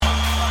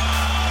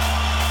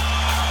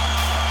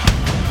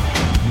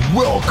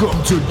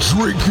Welcome to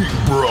Drinking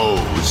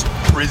Bros,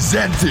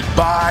 presented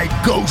by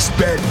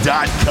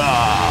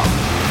GhostBed.com.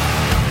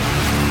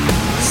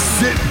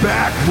 Sit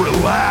back,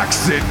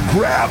 relax, and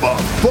grab a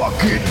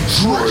fucking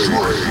drink.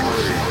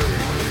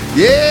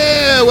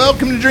 Yeah,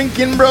 welcome to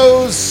Drinking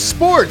Bros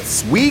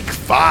Sports Week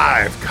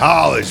 5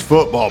 College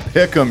Football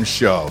Pick'em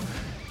Show.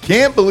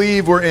 Can't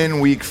believe we're in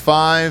Week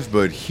 5,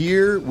 but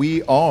here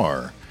we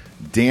are.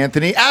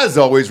 D'Anthony, as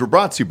always, we're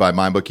brought to you by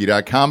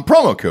MyBookie.com.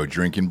 Promo code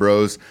Drinking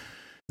Bros.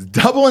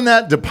 Doubling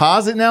that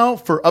deposit now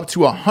for up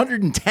to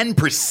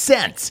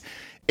 110%.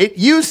 It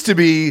used to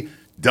be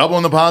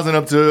doubling the deposit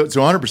up to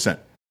 100%.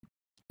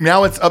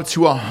 Now it's up to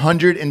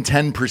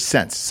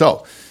 110%.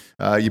 So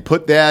you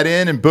put that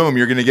in and boom,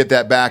 you're going to get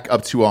that back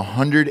up to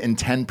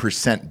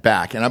 110%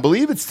 back. And I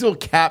believe it's still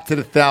capped at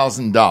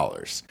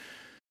 $1,000.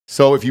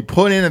 So if you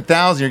put in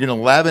 $1,000, you're getting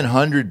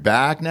 $1,100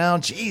 back now.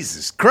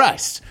 Jesus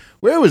Christ.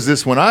 Where was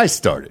this when I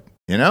started?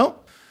 You know?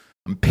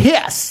 I'm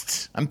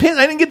pissed. I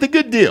didn't get the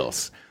good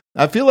deals.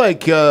 I feel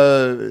like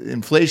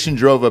inflation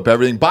drove up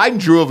everything. Biden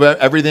drove up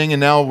everything, and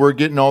now we're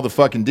getting all the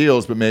fucking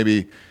deals, but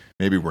maybe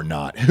we're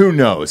not. Who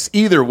knows?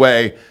 Either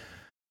way,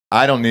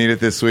 I don't need it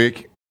this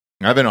week.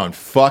 I've been on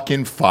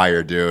fucking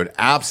fire, dude.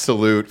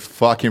 Absolute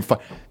fucking fire.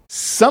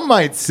 Some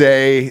might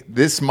say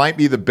this might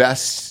be the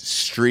best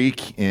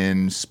streak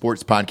in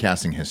sports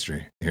podcasting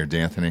history here,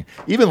 D'Anthony.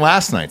 Even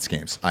last night's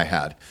games I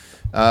had.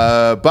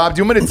 Bob,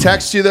 do you want me to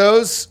text you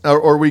those,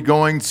 or are we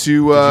going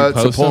to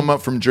pull them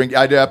up from Drink?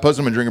 I post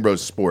them in Drinking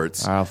Bros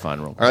Sports. I'll find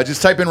them. All right,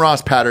 just type in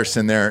Ross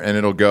Patterson there, and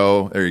it'll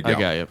go. There you go. I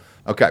got you.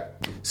 Okay,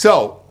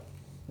 so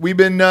we've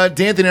been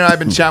D'Anthony and I have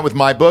been chatting with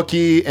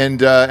MyBookie, and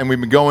we've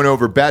been going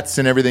over bets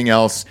and everything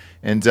else,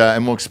 and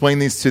we'll explain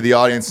these to the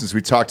audience since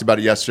we talked about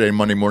it yesterday in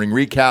Monday Morning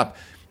Recap.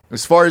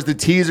 As far as the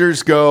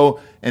teasers go,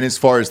 and as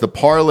far as the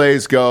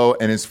parlays go,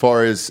 and as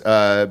far as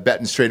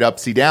betting straight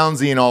upsy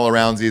downsy and all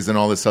aroundsies and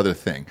all this other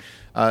thing.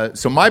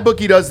 So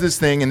MyBookie does this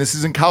thing, and this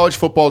is in college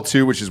football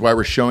too, which is why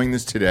we're showing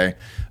this today,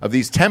 of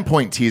these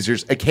 10-point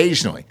teasers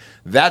occasionally.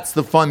 That's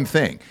the fun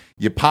thing.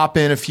 You pop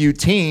in a few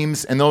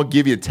teams, and they'll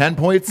give you 10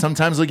 points.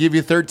 Sometimes they'll give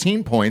you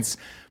 13 points,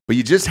 but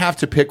you just have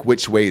to pick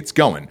which way it's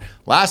going.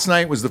 Last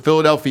night was the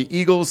Philadelphia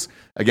Eagles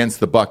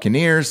against the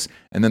Buccaneers,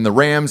 and then the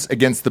Rams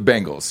against the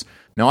Bengals.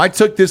 Now, I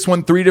took this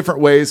one 3 different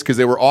ways because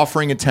they were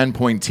offering a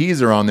 10-point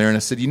teaser on there, and I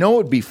said, you know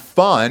what would be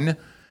fun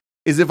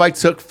is if I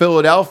took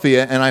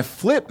Philadelphia and I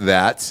flipped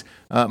that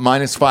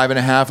minus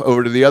 5.5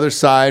 over to the other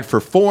side for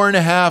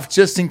 4.5,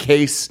 just in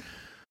case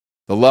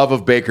the love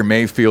of Baker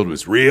Mayfield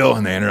was real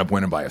and they ended up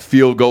winning by a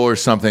field goal or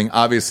something.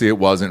 Obviously, it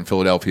wasn't.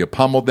 Philadelphia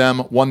pummeled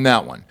them, won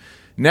that one.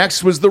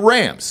 Next was the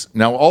Rams.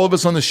 Now, all of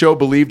us on the show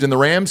believed in the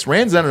Rams.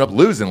 Rams ended up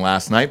losing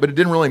last night, but it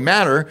didn't really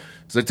matter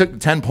because I took the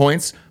 10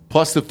 points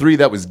plus the 3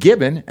 that was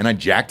given, and I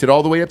jacked it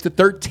all the way up to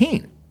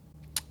 13.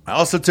 I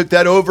also took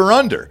that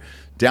over-under,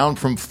 down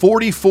from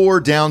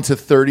 44 down to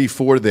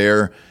 34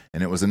 there,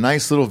 and it was a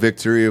nice little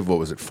victory of, what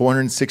was it,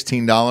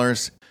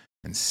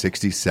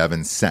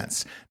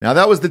 $416.67. Now,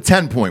 that was the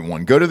 10-point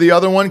one. Go to the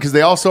other one, because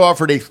they also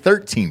offered a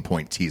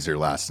 13-point teaser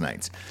last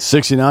night.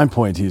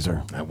 69-point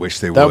teaser. I wish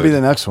they would. That'll be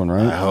the next one,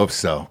 right? I hope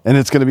so. And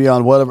it's going to be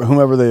on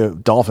whomever the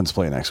Dolphins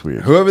play next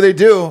week. Whoever they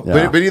do.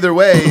 Yeah. But either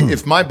way,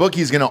 if MyBookie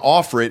is going to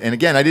offer it, and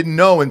again, I didn't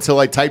know until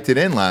I typed it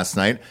in last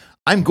night,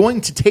 I'm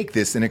going to take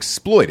this and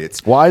exploit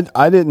it. Well,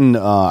 I didn't.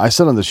 I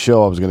said on the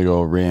show I was going to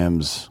go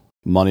Rams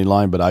money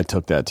line, but I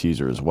took that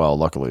teaser as well,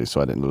 luckily, so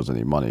I didn't lose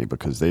any money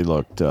because they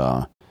looked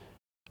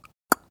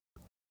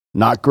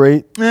not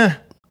great. I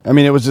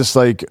mean, it was just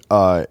like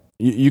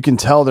you can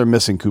tell they're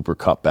missing Cooper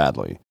Kupp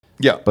badly.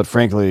 Yeah. But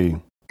frankly,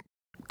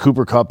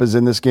 Cooper Kupp is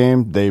in this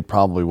game. They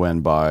probably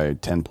win by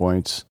 10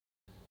 points.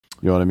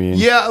 You know what I mean?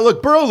 Yeah,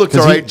 look, Burrow looked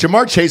all right.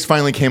 Jamar Chase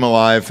finally came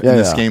alive in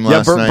this game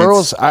last night.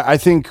 Burrow's, I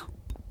think,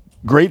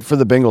 great for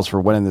the Bengals for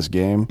winning this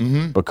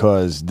game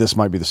because this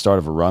might be the start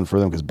of a run for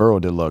them because Burrow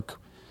did look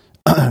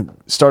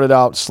started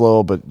out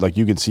slow, but like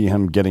you could see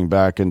him getting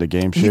back into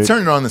game shape. He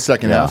turned it on in the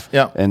second half.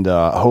 Yeah. And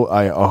I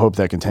hope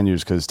that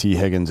continues because T.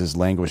 Higgins is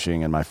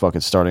languishing in my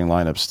fucking starting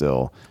lineup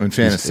still. In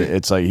fantasy.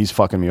 It's like he's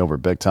fucking me over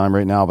big time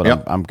right now,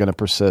 but I'm going to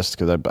persist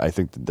because I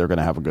think that they're going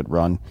to have a good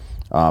run.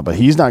 But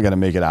he's not going to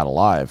make it out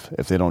alive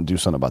if they don't do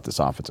something about this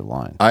offensive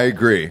line. I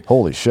agree.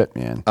 Holy shit,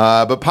 man.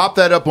 But pop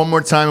that up one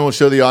more time and we'll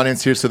show the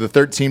audience here. So the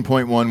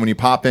 13.1, when you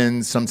pop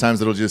in,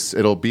 sometimes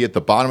it'll be at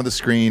the bottom of the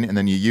screen and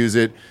then you use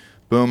it.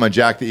 Boom, I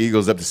jacked the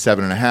Eagles up to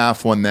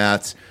 7.5, won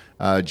that.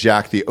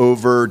 Jacked the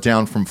over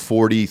down from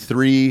 44, to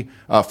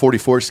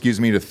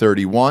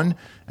 31.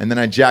 And then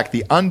I jacked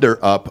the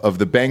under up of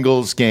the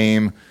Bengals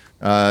game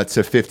to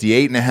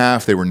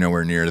 58.5. They were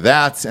nowhere near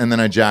that. And then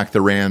I jacked the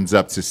Rams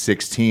up to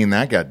 16.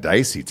 That got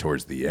dicey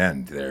towards the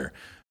end there.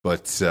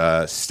 But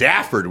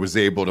Stafford was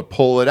able to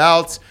pull it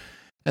out.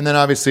 And then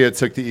obviously I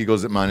took the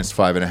Eagles at minus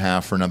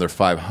 5.5 for another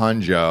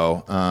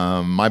 $500.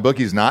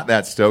 MyBookie's not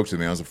that stoked with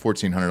me. It was a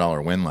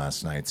 $1,400 win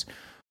last night.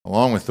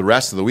 Along with the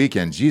rest of the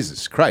weekend.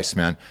 Jesus Christ,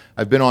 man.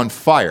 I've been on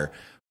fire.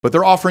 But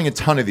they're offering a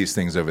ton of these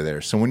things over there.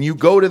 So when you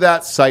go to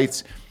that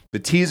site, The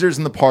teasers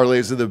and the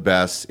parlays are the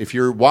best. If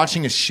you're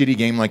watching a shitty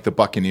game like the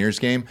Buccaneers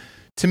game,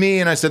 to me,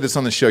 and I said this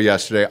on the show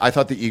yesterday, I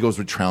thought the Eagles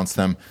would trounce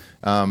them.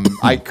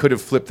 I could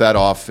have flipped that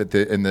off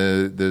in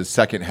the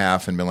second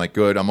half and been like,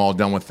 good, I'm all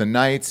done with the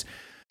Knights.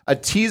 A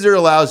teaser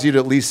allows you to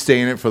at least stay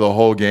in it for the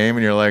whole game,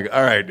 and you're like,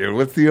 all right, dude,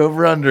 what's the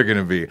over-under going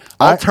to be?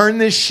 I'll turn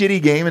this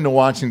shitty game into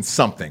watching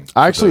something.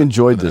 I actually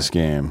enjoyed this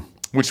game.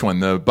 Which one?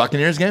 The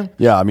Buccaneers game?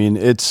 Yeah, I mean,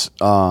 it's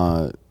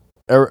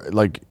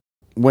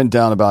went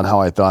down about how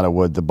I thought it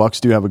would. The Bucs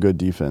do have a good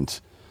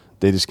defense.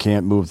 They just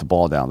can't move the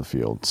ball down the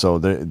field. So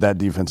that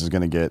defense is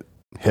going to get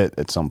hit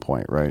at some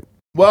point, right?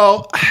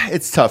 Well,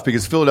 it's tough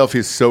because Philadelphia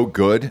is so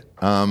good.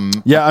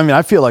 Yeah, I mean,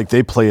 I feel like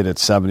they played at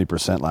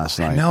 70% last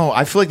night. No,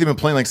 I feel like they've been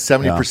playing like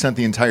 70%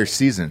 the entire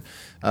season.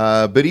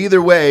 But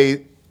either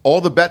way, all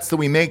the bets that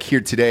we make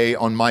here today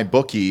on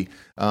MyBookie,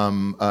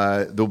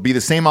 they'll be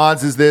the same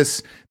odds as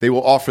this. They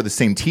will offer the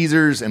same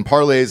teasers and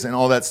parlays and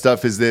all that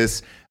stuff as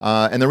this.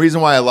 And the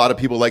reason why a lot of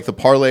people like the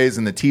parlays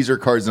and the teaser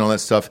cards and all that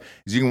stuff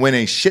is you can win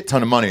a shit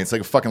ton of money. It's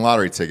like a fucking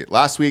lottery ticket.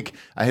 Last week,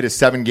 I hit a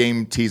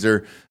 7-game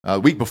teaser.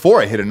 Week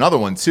before, I hit another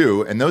one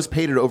too. And those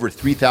paid at over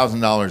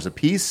 $3,000 a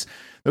piece.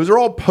 Those are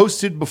all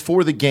posted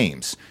before the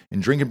games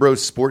in Drinking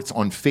Bros Sports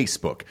on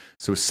Facebook.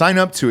 So sign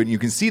up to it and you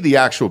can see the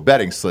actual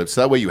betting slips.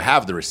 So that way you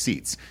have the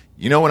receipts.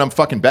 You know what I'm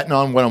fucking betting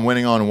on, what I'm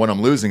winning on, and what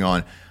I'm losing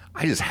on.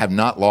 I just have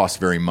not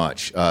lost very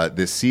much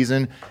this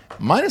season.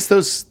 Minus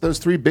those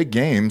 3 big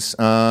games.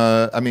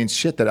 I mean,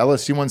 shit, that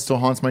LSU one still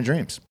haunts my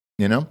dreams,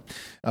 you know?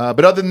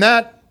 But other than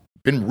that,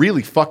 been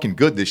really fucking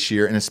good this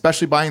year, and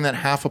especially buying that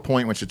half a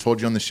point, which I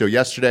told you on the show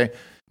yesterday.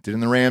 Did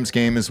in the Rams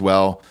game as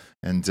well.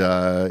 And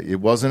it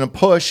wasn't a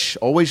push.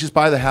 Always just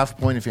buy the half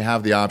point if you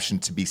have the option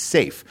to be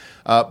safe.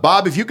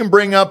 Bob, if you can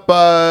bring up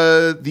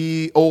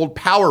the old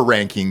power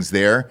rankings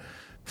there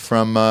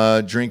from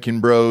Drinking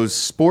Bros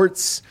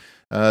Sports,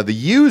 the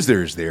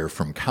users there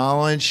from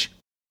college.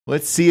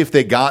 Let's see if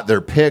they got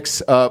their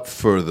picks up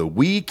for the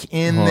week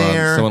in Hold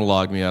there. on. Someone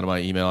logged me out of my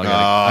email.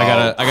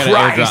 I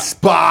gotta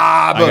Christ,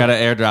 Bob. I gotta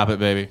airdrop it,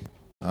 baby.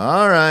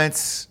 All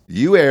right,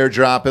 you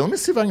airdrop it. Let me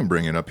see if I can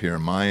bring it up here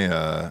in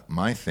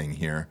my thing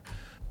here.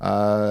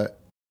 Oh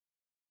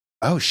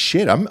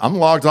shit, I'm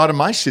logged out of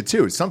my shit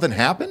too. Did something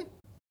happen?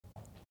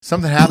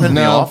 Something happened in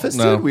the office,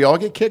 dude? We all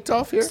get kicked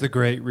off here? It's the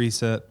great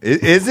reset.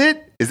 Is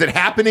it? Is it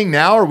happening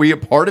now? Are we a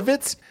part of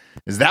it?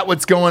 Is that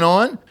what's going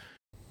on?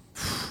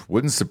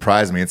 Wouldn't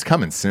surprise me. It's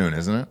coming soon,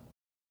 isn't it?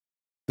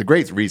 The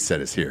great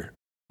reset is here.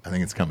 I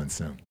think it's coming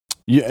soon.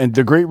 Yeah, and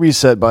the great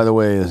reset, by the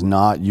way, is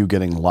not you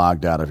getting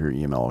logged out of your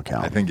email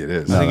account. I think it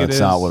is. No, that's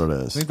not what it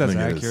is. I think that's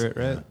accurate,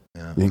 right?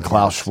 Yeah, You think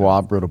Klaus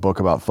Schwab wrote a book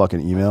about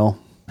fucking email?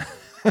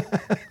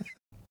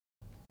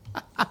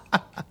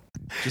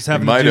 Just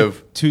having might to do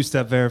have.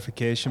 2-step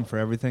verification for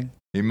everything.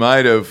 He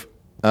might have.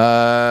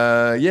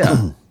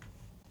 Yeah.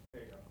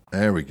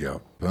 There we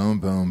go.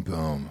 Boom, boom,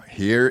 boom.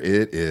 Here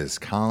it is.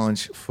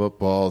 College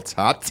football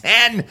top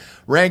 10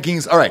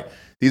 rankings. All right.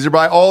 These are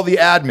by all the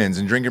admins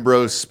in Drinking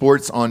Bros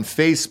Sports on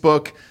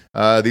Facebook.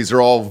 These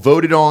are all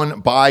voted on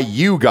by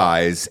you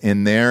guys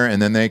in there.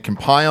 And then they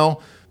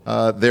compile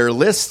their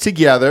lists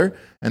together.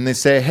 And they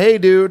say, hey,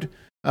 dude,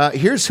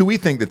 here's who we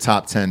think the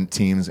top 10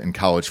 teams in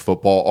college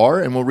football are.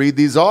 And we'll read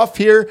these off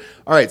here.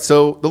 All right.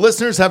 So the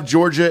listeners have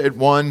Georgia at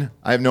 1.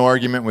 I have no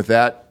argument with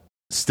that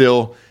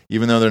still,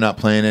 even though they're not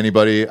playing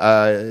anybody.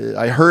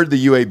 I heard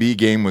the UAB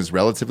game was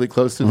relatively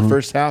close to the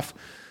first half.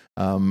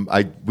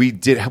 We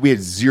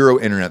had zero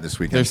internet this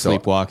weekend. They're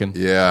sleepwalking.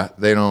 Yeah,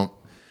 they don't.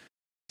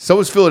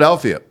 So is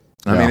Philadelphia.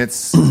 I mean,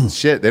 it's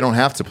shit. They don't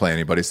have to play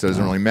anybody, so it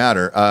doesn't really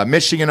matter.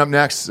 Michigan up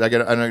next. I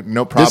got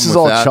no problem. This is with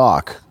all that.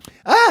 chalk.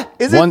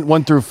 Is it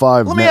 1 through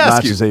 5 Let me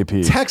ask matches you,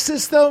 AP.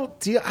 Texas though?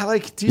 Do you Yeah,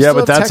 still but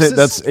have that's Texas? it.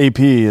 That's AP.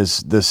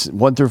 Is this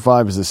 1 through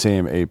 5 is the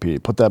same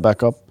AP? Put that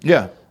back up.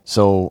 Yeah.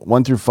 So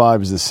 1 through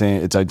 5 is the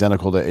same. It's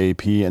identical to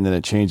AP, and then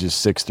it changes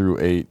 6 through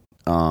 8.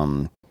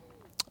 And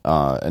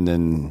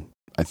then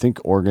I think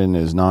Oregon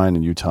is 9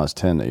 and Utah's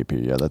 10 AP.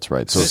 Yeah, that's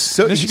right.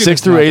 So Michigan 6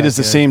 is through not 8 that is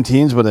the good. same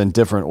teams, but in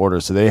different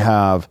orders. So they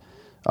have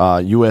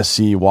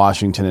USC,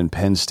 Washington, and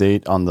Penn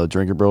State on the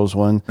Drinker Bros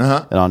one.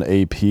 And on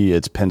AP,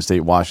 it's Penn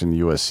State, Washington,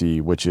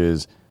 USC, which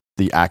is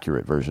the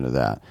accurate version of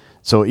that.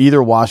 So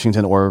either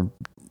Washington or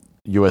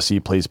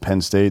USC plays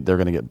Penn State, they're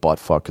going to get butt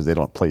fucked because they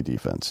don't play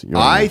defense. You know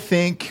what I mean?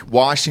 think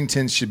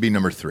Washington should be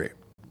number 3.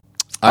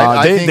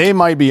 They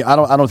might be. I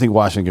don't think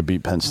Washington could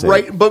beat Penn State.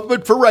 Right,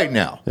 but for right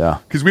now, Yeah.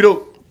 because we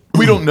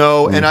don't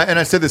know. And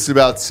I said this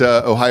about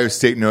Ohio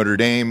State, Notre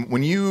Dame.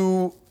 When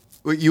you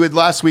had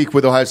last week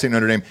with Ohio State,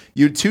 Notre Dame,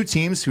 you had 2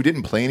 teams who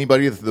didn't play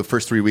anybody the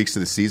first 3 weeks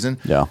of the season.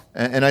 Yeah,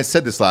 and I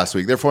said this last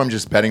week. Therefore, I'm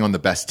just betting on the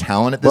best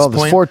talent at this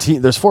point.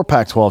 There's 4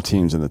 Pac-12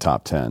 teams in the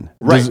top 10.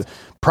 Right.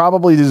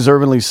 Probably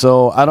deservingly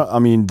so.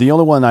 The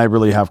only one I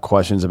really have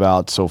questions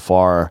about so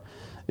far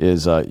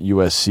is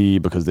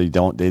USC because their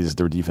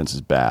defense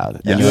is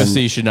bad. Yes. And then-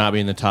 USC should not be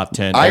in the top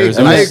 10. I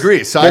Arizona-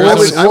 agree. So I We'll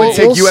would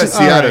take see.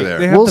 USC out of there.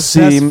 They have We'll the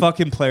see. best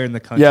fucking player in the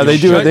country. Yeah, they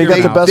do. Shut They your got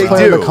the mouth. best They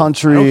player in do. the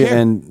country, Okay.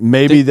 and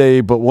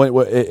maybe But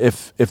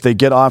if they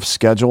get off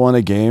schedule in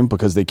a game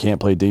because they can't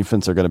play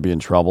defense, they're going to be in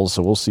trouble.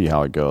 So we'll see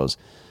how it goes.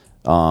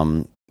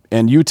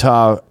 And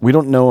Utah, we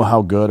don't know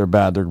how good or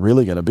bad they're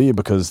really going to be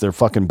because their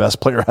fucking best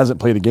player hasn't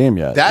played a game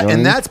yet. That You know what I and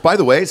mean? that's, by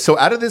the way, so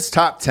out of this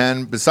top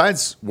 10,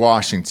 besides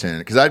Washington,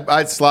 because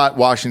I'd slot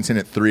Washington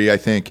at 3, I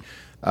think.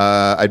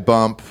 I'd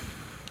bump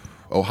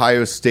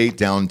Ohio State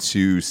down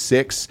to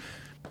 6.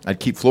 I'd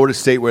keep Florida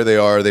State where they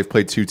are. They've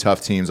played 2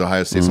 tough teams.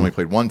 Ohio State's only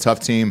played 1 tough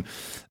team.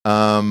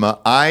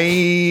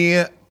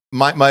 The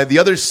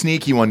other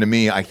sneaky one to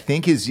me, I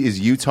think, is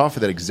Utah for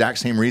that exact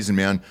same reason,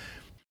 man.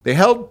 They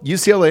held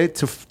UCLA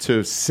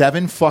to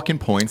 7 fucking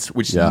points,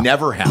 which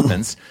never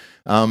happens.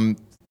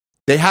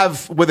 They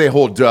have they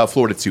hold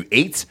Florida to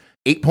 8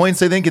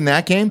 points, I think, in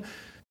that game.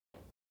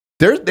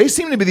 They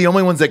seem to be the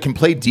only ones that can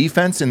play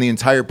defense in the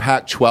entire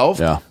Pac-12.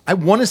 Yeah. I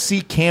want to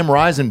see Cam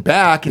Rising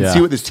back and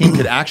see what this team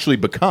could actually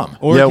become.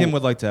 Oregon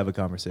would like to have a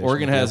conversation.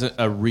 Oregon with has you.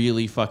 a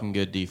really fucking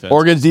good defense.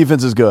 Oregon's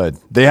defense is good.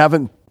 They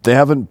haven't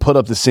put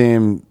up the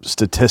same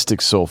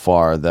statistics so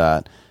far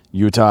that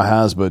Utah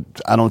has, but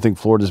I don't think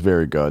Florida's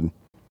very good.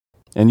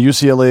 And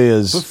UCLA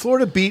is But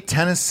Florida beat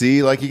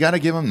Tennessee. Like, you got to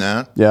give them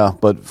that. yeah,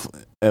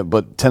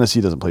 but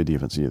Tennessee doesn't play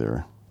defense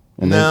either.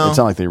 And No. it's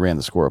not like they ran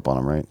the score up on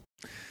them, right?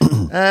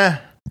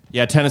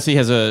 Yeah, Tennessee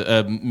has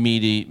a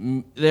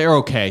meaty. They're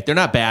okay. They're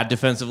not bad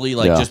defensively,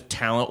 just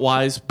talent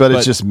wise. But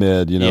it's just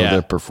mid,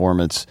 their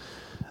performance.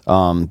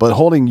 But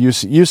holding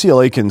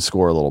UCLA can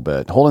score a little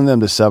bit. Holding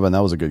them to 7, that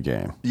was a good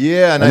game.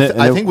 Yeah, and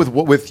I think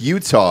with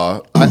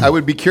Utah, I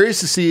would be curious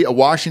to see a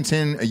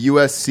Washington, a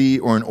USC,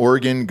 or an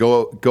Oregon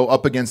go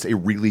up against a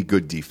really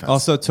good defense.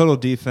 Also, total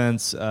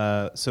defense.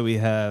 So we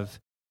have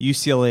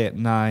UCLA at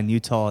 9,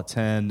 Utah at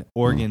 10,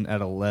 Oregon at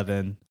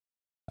 11.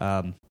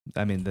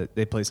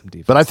 They play some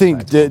defense. But I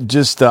think tonight.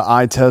 just the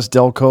eye test,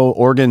 Delco,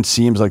 Oregon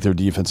seems like their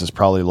defense is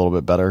probably a little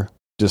bit better,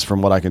 just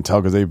from what I can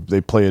tell, because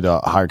they played a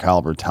higher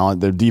caliber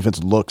talent. Their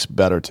defense looks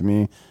better to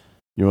me.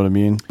 You know what I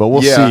mean? But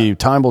we'll see.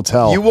 Time will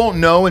tell. You won't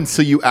know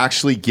until you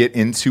actually get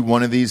into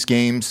one of these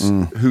games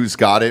who's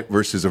got it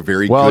versus a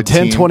very good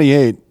team.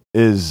 10-28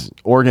 is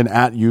Oregon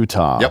at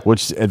Utah, Yep.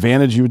 which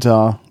advantage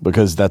Utah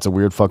because that's a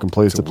weird fucking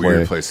place to play.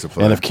 Weird place to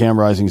play. And if Cam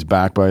Rising's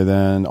back by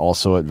then,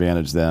 also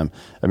advantage them.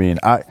 I mean,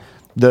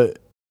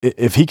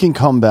 if he can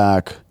come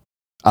back,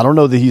 I don't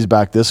know that he's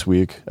back this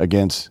week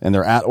and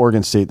they're at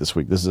Oregon State this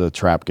week. This is a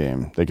trap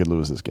game. They could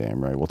lose this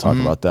game, right? We'll talk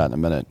about that in a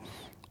minute.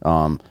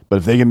 But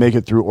if they can make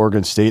it through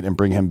Oregon State and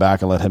bring him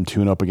back and let him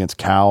tune up against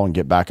Cal and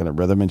get back in a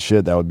rhythm and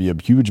shit, that would be a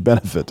huge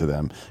benefit to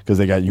them because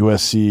they got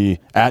USC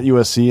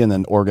and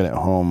then Oregon at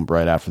home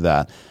right after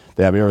that.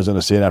 They have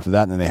Arizona State after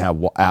that, and then they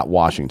have at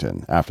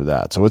Washington after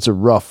that. So it's a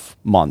rough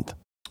month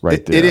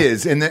right there. It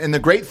is. And the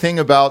great thing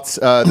about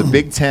the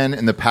Big Ten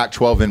and the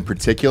Pac-12 in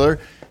particular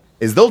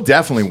is they'll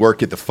definitely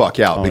work it the fuck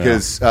out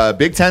because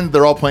Big Ten,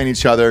 they're all playing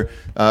each other.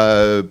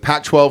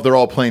 Pac-12, they're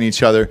all playing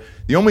each other.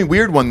 The only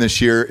weird one this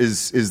year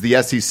is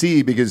the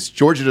SEC because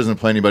Georgia doesn't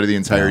play anybody the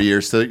entire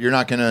year, so you're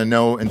not going to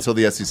know until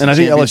the SEC And I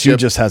think LSU championship.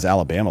 just has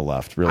Alabama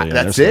left, really. in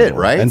That's their it, schedule,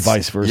 right? And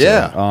vice versa.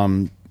 Yeah.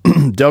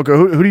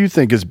 Delco, who do you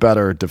think is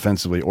better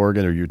defensively,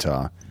 Oregon or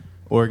Utah?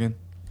 Oregon.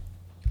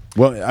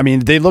 Well, I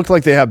mean, they look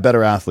like they have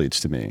better athletes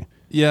to me.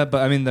 Yeah,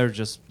 but they're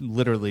just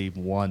literally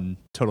one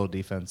total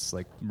defense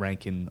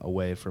ranking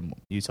away from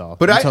Utah.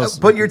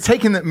 But you're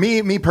taking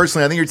me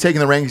personally, I think you're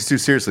taking the rankings too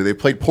seriously. They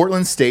played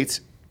Portland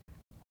State.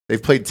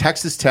 They've played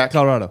Texas Tech,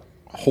 Colorado.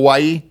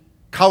 Hawaii.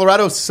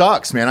 Colorado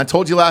sucks, man. I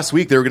told you last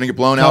week they were going to get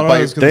blown out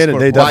by. Colorado's gonna score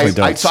they points. definitely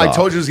don't I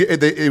told you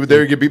they were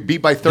going to be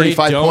beat by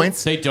 35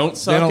 points. They don't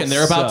suck, They don't and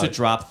they're about suck. to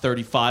drop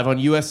 35 on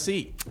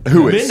USC.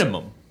 Who is?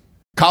 Minimum.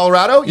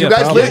 Colorado, you Yeah,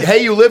 guys probably. lived.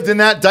 Hey, you lived in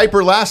that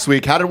diaper last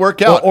week. How did it work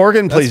out? Well,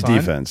 Oregon plays fine.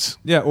 defense.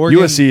 Yeah,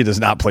 Oregon- USC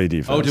does not play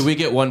defense. Oh, did we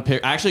get one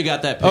pick? I actually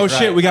got that pick Oh right.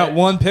 shit, we got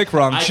one pick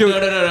wrong. Shoot.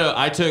 No.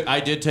 I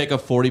did take a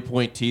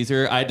 40-point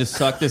teaser. I had to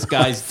suck this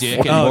guy's dick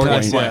and Oh, Oregon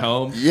nice. my Yeah.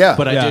 home. Yeah.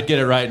 But I Yeah. did get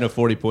it right in a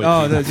 40-point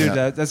Oh, teaser. no,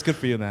 dude, that's good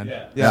for you, man.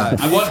 Yeah.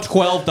 I won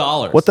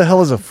 $12. What the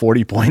hell is a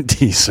 40-point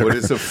teaser? What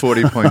is a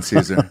 40-point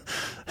season?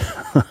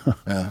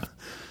 Yeah.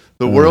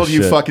 The world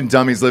you shit. fucking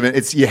dummies live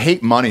in. You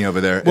hate money over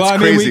there. Well, it's I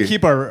mean, crazy. we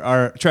keep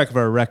our track of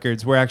our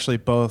records. We're actually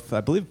both,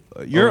 I believe,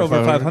 you're Over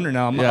over 500. 500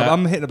 now. Yeah.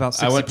 I'm hitting about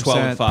 60%. I went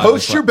 12-5.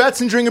 Post your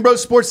bets in Drinking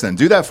Bros Sports. Then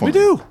do that for me.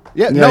 do.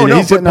 Yeah, Yeah, no,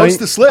 he's- but no, post he-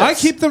 the slips. I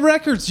keep the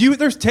records.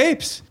 There's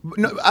tapes.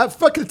 No,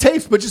 fuck the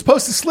tapes, but just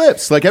post the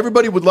slips. Like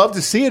everybody would love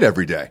to see it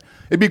every day.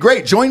 It'd be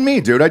great. Join me,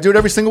 dude. I do it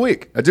every single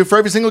week. I do it for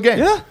every single game.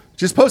 Yeah.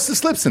 Just post the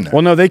slips in there.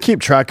 Well, no, they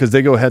keep track because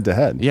they go head to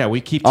head. Yeah,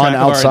 we keep On track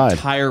of our outside.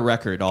 entire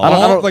record.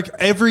 Like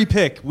every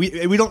pick, we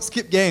don't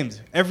skip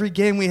games. Every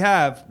game we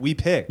have, we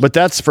pick. But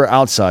that's for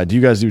outside. Do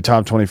you guys do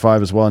top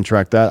 25 as well and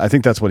track that? I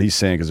think that's what he's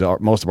saying because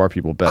most of our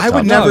people bet. I top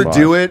would never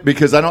 25. do it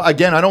because I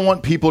don't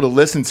want people to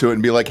listen to it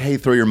and be like, "Hey,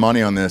 throw your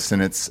money on this,"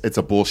 and it's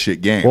a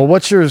bullshit game. Well,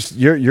 what's yours?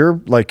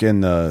 You're like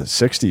in the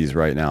 60s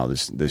right now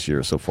this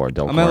year so far.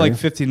 Del I'm at Carne. like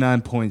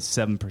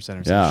 59.7% or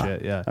some Yeah.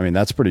 shit. Yeah. I mean,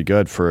 that's pretty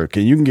good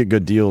you can get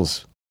good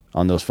deals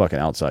on those fucking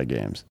outside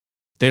games.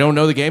 They don't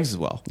know the games as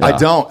well. I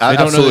don't. They don't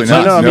know Absolutely the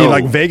not. No, I mean,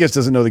 like Vegas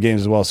doesn't know the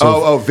games as well.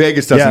 So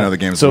Vegas doesn't know the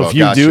games. So as well. if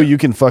you Gotcha. do, you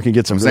can fucking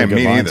get some I'm really saying good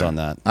me lines neither. on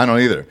that. I don't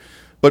either.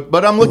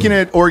 But I'm looking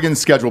at Oregon's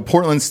schedule: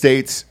 Portland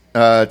State,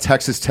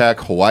 Texas Tech,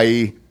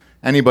 Hawaii.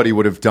 Anybody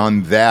would have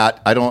done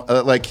that. I don't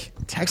like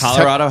Texas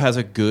Colorado has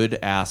a good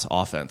ass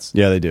offense.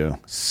 Yeah, they do.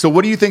 So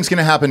what do you think is going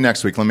to happen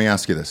next week? Let me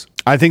ask you this: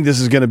 I think this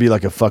is going to be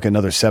like a fucking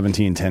another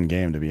 17-10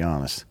 game, to be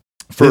honest.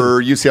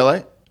 for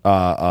UCLA,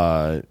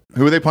 Who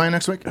who are they playing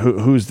next week?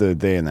 who's the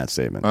they in that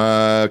statement?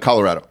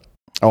 Colorado.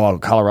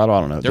 Colorado, I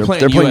don't know. They're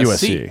playing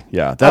USC.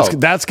 Yeah,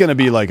 that's going to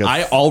be like a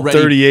I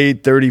already-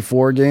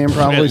 38-34 game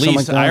probably. At something least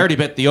like that. I already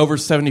bet the over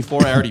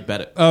 74. I already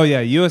bet it. Oh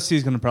yeah, USC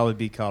is going to probably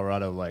beat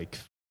Colorado like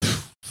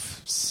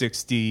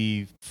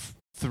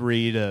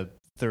 63 to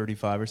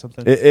 35 or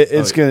something.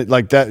 It's gonna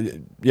like that.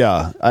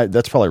 Yeah,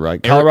 that's probably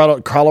right.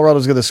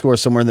 Colorado's going to score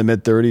somewhere in the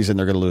mid 30s, and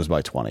they're going to lose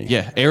by 20.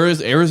 Yeah,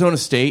 Arizona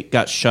State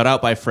got shut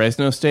out by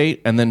Fresno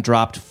State and then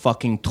dropped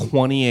fucking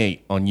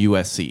 28 on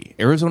USC.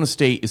 Arizona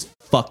State is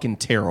fucking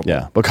terrible.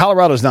 Yeah, but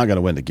Colorado's not going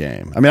to win the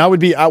game. I mean, I would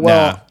be.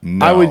 No.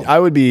 I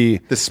would be.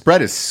 The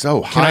spread is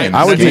so high.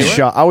 I- I would be Taylor?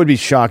 shocked. I would be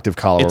shocked if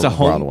Colorado It's a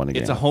home. won a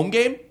game. It's a home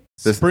game.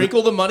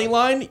 Sprinkle the money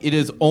line. It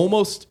is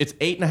almost. It's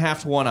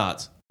 8.5 to 1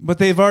 odds. But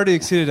they've already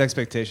exceeded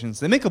expectations.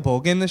 They make a bowl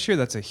game this year.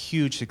 That's a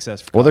huge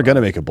success for Well, they're going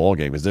Colorado. to make a bowl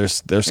game because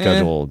their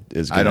schedule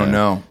is. I don't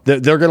know. They're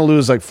going to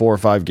lose like 4 or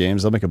 5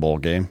 games. They'll make a bowl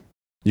game.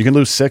 You can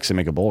lose 6 and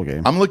make a bowl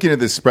game. I'm looking at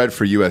this spread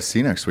for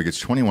USC next week. It's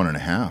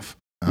 21.5.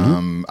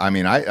 Mm-hmm. I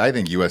mean, I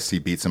think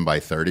USC beats them by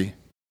 30.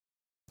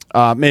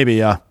 Maybe,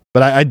 yeah.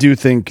 But I do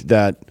think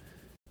that.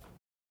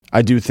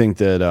 They're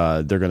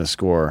going to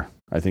score.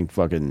 I think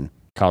fucking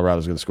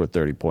Colorado's going to score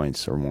 30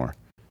 points or more.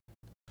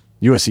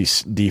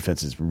 USC's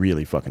defense is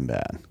really fucking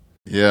bad.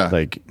 Yeah.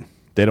 Like,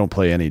 they don't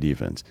play any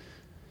defense.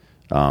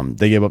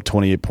 They gave up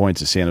 28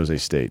 points to San Jose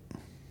State.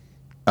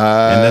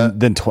 And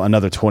then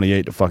another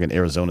 28 to fucking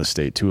Arizona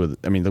State.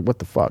 What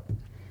the fuck?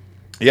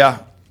 Yeah.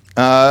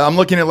 I'm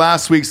looking at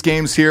last week's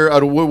games here.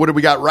 What did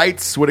we got right?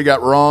 What did we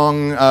got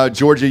wrong?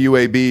 Georgia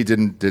UAB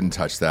didn't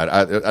touch that.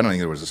 I don't think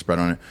there was a spread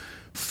on it.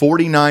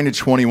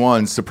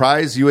 49-21.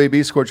 Surprise,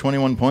 UAB scored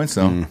 21 points,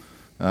 though.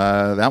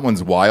 That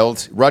one's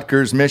wild.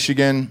 Rutgers,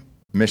 Michigan.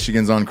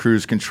 Michigan's on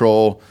cruise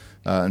control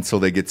until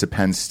they get to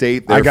Penn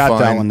State. They're I got fine.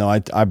 that one, though.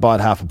 I bought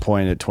half a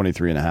point at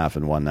 23.5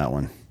 and won that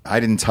one. I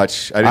didn't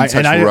touch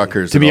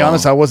Rutgers. To be at all.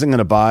 honest, I wasn't going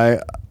to buy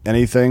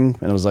anything,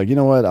 and I was like, you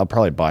know what? I'll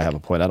probably buy half a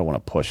point. I don't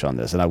want to push on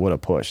this, and I would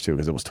have pushed too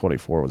because it was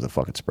 24 was the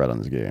fucking spread on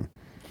this game.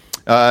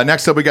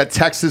 Next up, we got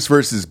Texas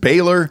versus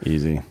Baylor.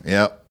 Easy.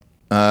 Yep.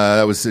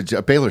 That was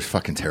Baylor's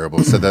fucking terrible.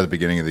 I said that at the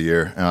beginning of the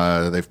year.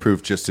 They've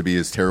proved just to be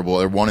as terrible.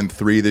 They're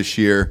 1-3 this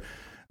year.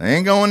 They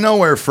ain't going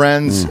nowhere,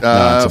 friends. No,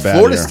 it's a bad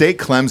Florida year. State,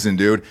 Clemson,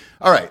 dude.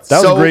 All right,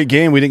 That was a great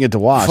game. We didn't get to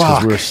watch because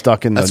Fuck. we were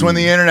stuck in the. That's when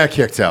the internet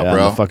kicked out, in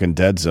bro. the fucking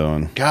dead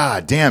zone.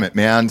 God damn it,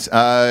 man.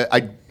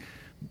 I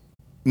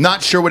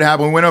not sure what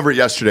happened. We went over it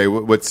yesterday.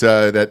 What's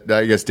that?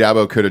 I guess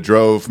Dabo could have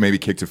drove, maybe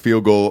kicked a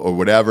field goal or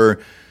whatever.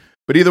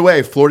 But either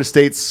way, Florida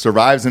State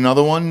survives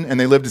another one, and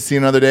they live to see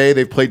another day.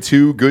 They've played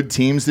 2 good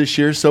teams this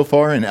year so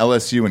far in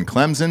LSU and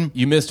Clemson.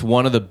 You missed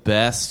one of the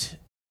best,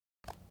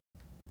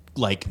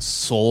 like,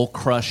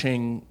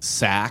 soul-crushing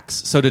sacks.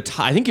 So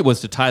I think it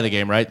was to tie the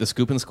game, right? The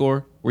scoop and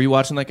score. Were you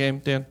watching that game,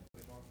 Dan?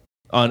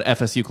 On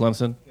FSU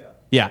Clemson?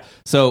 Yeah.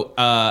 So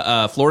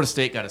Florida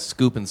State got a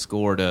scoop and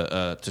score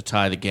to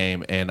tie the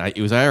game, and it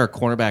was either a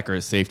cornerback or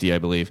a safety, I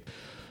believe.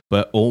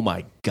 But oh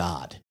my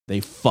God, they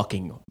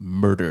fucking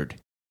murdered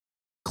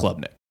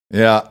Klubnik.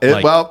 Yeah.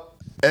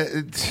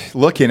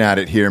 Looking at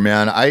it here,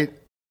 man,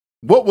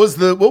 what was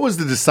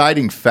the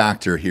deciding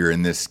factor here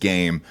in this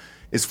game?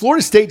 Is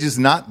Florida State just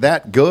not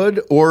that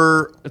good,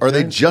 or are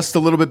they just a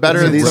little bit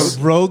better? It's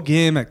a road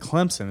game at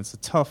Clemson. It's a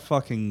tough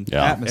fucking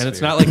atmosphere. And it's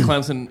not like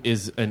Clemson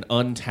is an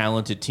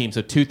untalented team.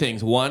 So 2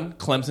 things. One,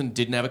 Clemson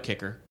didn't have a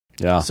kicker.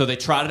 Yeah. So they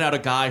trotted out a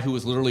guy who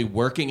was literally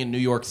working in New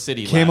York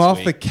City Came last off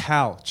week. the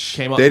couch.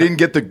 They didn't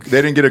get a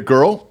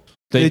girl.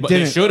 They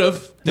didn't. should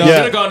have. They Yeah.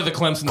 should have gone to the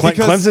Clemson.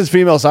 Clemson's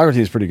female soccer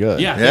team is pretty good.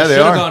 Yeah, Yeah, they they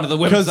should have are. gone to the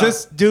women's. Because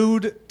this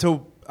dude,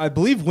 to I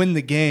believe win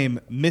the game,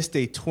 missed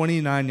a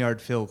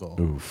 29-yard field goal.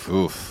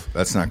 Oof,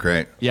 that's not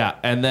great Yeah,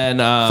 and then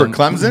for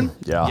Clemson.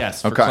 Yeah.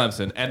 Yes, for Okay.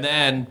 Clemson. And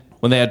then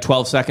when they had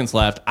 12 seconds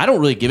left, I don't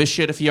really give a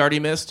shit if he already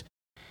missed.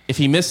 If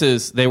he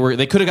misses, they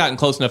could have gotten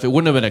close enough. It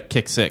wouldn't have been a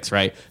kick 6,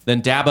 right?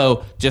 Then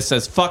Dabo just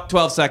says, "Fuck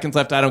 12 seconds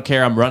left. I don't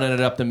care. I'm running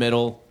it up the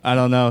middle." I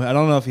don't know. I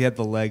don't know if he had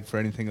the leg for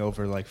anything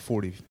over like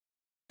 40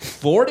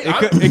 40? It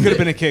could have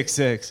been a kick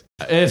six.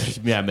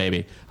 Yeah,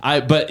 maybe.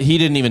 But he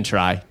didn't even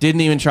try.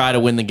 Didn't even try to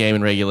win the game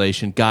in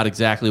regulation. Got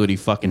exactly what he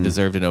fucking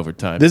deserved in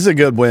overtime. This is a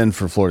good win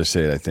for Florida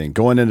State, I think.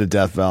 Going into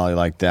Death Valley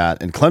like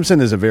that. And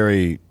Clemson is a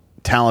very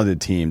talented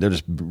team. They're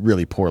just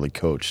really poorly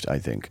coached, I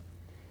think.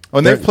 Oh,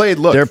 and they've played,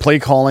 look. Their play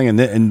calling,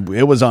 and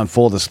it was on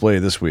full display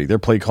this week. Their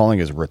play calling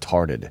is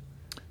retarded.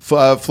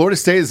 Florida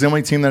State is the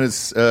only team that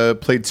has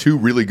played two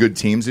really good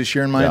teams this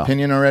year, in my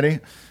opinion, already.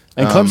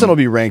 And Clemson will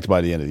be ranked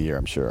by the end of the year,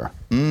 I'm sure.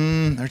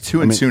 They're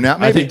 2-2 now.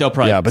 Maybe. I think they'll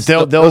probably. Yeah, but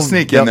they'll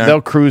sneak in there.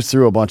 They'll cruise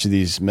through a bunch of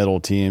these middle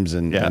teams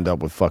and end up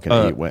with fucking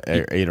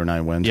 8 or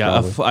 9 wins.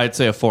 Yeah, probably. I'd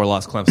say a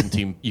 4-loss Clemson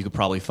team you could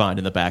probably find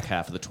in the back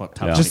half of the top.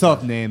 Yeah. Just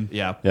off name.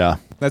 Yeah. Yeah.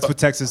 That's what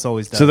Texas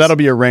always does. So that'll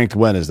be a ranked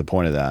win is the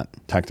point of that,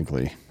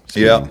 technically.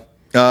 Yeah.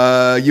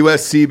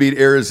 USC beat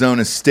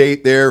Arizona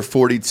State there,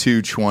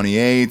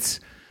 42-28.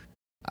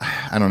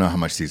 I don't know how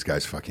much these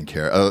guys fucking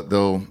care.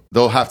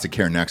 They'll have to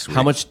care next week.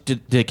 How much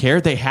did they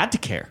care? They had to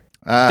care.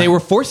 They were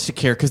forced to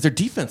care because their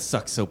defense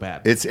sucks so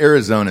bad. It's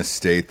Arizona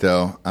State,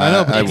 though. I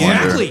know, but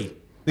Exactly.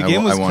 the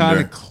game was I wonder.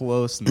 kind of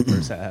close in the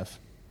first half.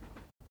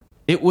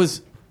 It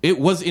was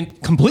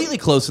completely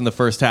close in the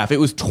first half. It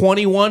was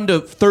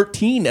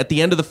 21-13 at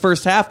the end of the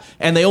first half,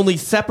 and they only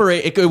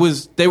separate.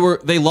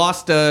 They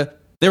lost.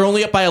 They were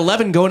only up by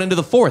 11 going into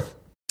the fourth.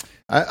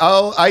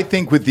 I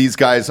think with these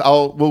guys,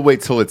 we'll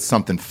wait till it's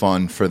something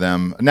fun for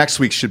them. Next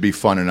week should be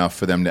fun enough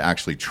for them to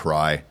actually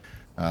try.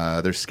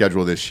 Their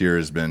schedule this year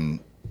has been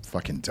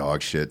fucking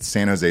dog shit.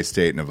 San Jose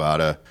State,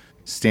 Nevada,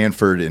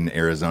 Stanford, and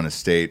Arizona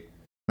State.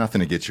 Nothing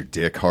to get your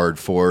dick hard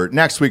for.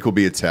 Next week will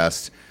be a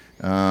test.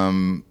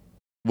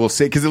 We'll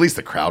see, because at least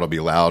the crowd will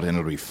be loud and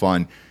it'll be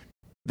fun.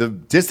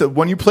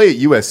 When you play at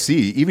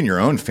USC, even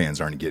your own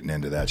fans aren't getting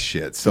into that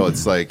shit. So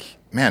it's like,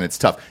 man, it's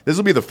tough. This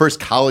will be the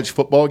first college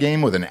football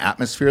game with an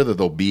atmosphere that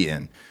they'll be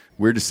in.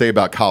 Weird to say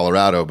about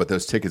Colorado, but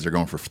those tickets are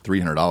going for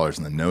 $300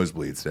 in the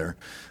nosebleeds there.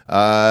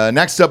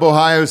 Next up,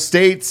 Ohio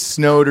State,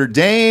 Notre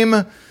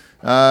Dame.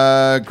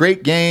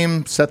 Great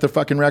game. Set the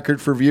fucking record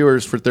for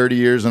viewers for 30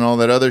 years and all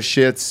that other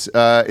shit.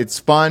 It's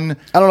fun.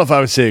 I don't know if I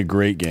would say a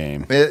great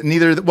game. It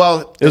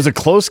was a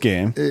close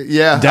game.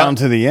 Yeah. Down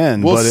to the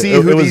end. We'll but see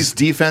who these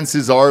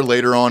defenses are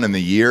later on in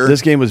the year.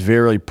 This game was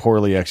very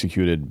poorly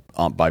executed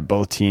by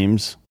both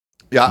teams.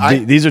 Yeah,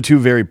 these are two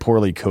very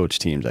poorly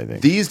coached teams, I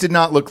think. These did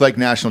not look like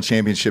national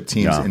championship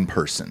teams in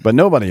person. But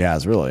nobody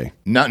has, really.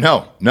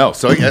 No.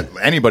 So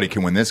anybody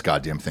can win this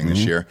goddamn thing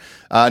this year.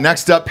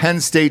 Next up, Penn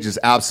State just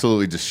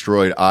absolutely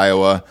destroyed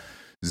Iowa.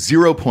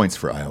 0 points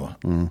for Iowa,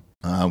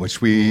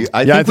 which I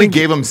think we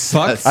gave them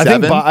 7.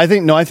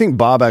 I think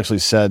Bob actually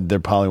said they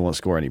probably won't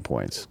score any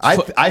points.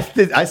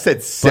 I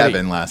said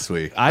 7 last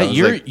week.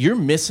 You're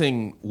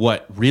missing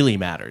what really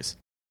matters.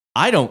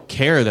 I don't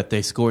care that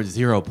they scored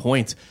 0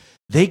 points.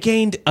 They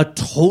gained a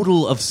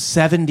total of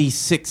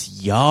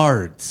 76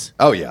 yards.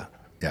 Oh, yeah.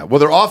 Yeah. Well,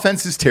 their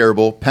offense is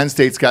terrible. Penn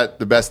State's got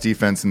the best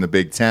defense in the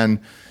Big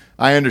Ten.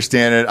 I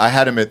understand it. I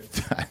had them at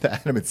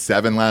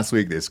 7 last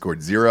week. They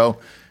scored 0.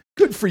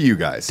 Good for you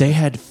guys. They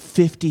had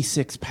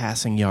 56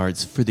 passing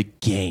yards for the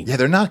game. Yeah,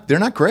 they're not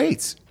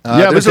great.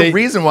 There's a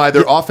reason why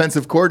their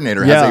offensive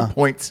coordinator has a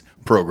points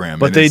program.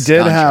 But they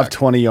did have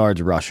 20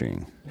 yards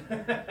rushing.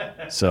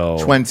 So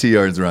 20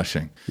 yards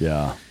rushing.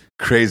 Yeah.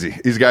 Crazy.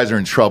 These guys are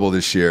in trouble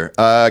this year.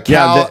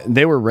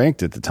 They were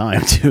ranked at the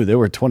time too. They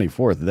were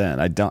 24th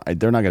then.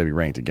 They're not going to be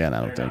ranked again,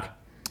 I don't think.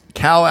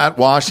 Cal at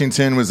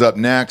Washington was up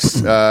next,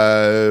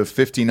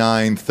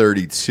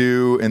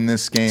 59-32 in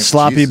this game.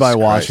 Sloppy Jesus by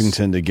Christ.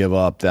 Washington to give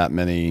up that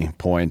many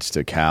points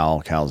to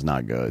Cal. Cal's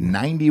not good.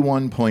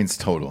 91 points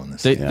total in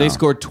this game. They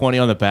scored 20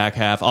 on the back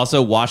half.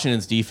 Also,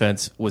 Washington's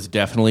defense was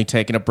definitely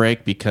taking a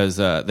break because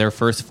their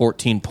first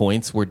 14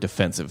 points were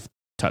defensive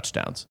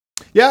touchdowns.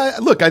 Yeah,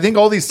 look, I think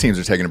all these teams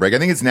are taking a break. I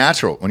think it's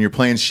natural when you're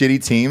playing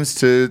shitty teams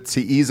to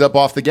ease up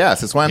off the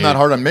gas. That's why I'm not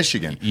hard on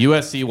Michigan.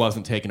 USC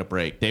wasn't taking a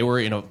break. They were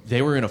in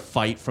a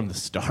fight from the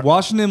start.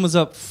 Washington was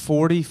up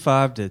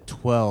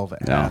 45-12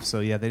 at half, so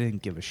they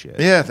didn't give a shit.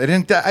 Yeah, they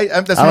didn't.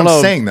 That's what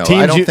I'm saying though.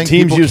 I don't think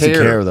teams people used care.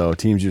 to care though.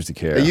 Teams used to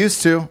care. They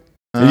used to.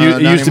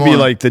 It used to be anymore.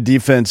 like the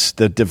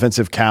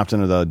defensive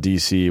captain of the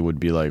DC would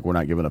be like, we're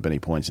not giving up any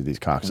points to these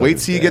cocksuckers. Wait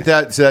till you get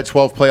to that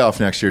 12 playoff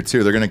next year,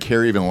 too. They're going to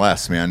care even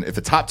less, man. If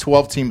the top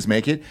 12 teams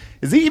make it,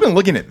 is he even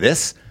looking at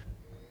this?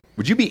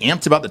 Would you be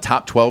amped about the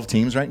top 12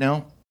 teams right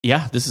now?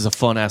 Yeah, this is a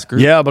fun-ass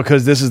group. Yeah,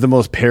 because this is the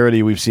most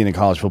parity we've seen in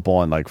college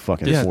football in like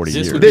fucking 40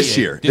 years. This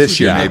year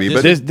maybe.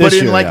 But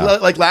in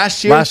like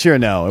last year? Last year,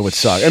 no, it would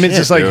suck. I mean, it's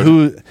just like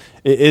who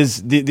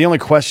is the only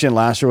question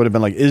last year would have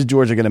been like, is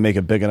Georgia going to make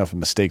a big enough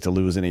mistake to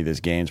lose any of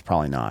these games?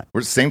 Probably not.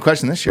 Same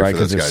question this year, right?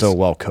 Because they're so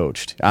well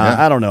coached.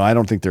 I don't know. I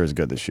don't think they're as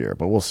good this year,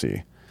 but we'll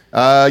see.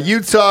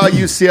 Utah,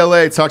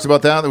 UCLA, talked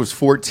about that. There was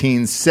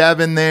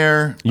 14-7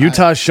 there.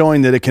 Utah's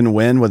showing that it can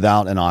win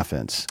without an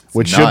offense,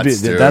 which nuts,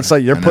 should be. dude. That's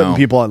like you're I putting know.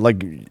 people on.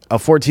 Like a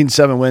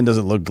 14-7 win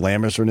doesn't look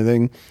glamorous or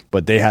anything,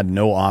 but they had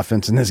no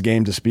offense in this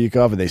game to speak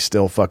of, and they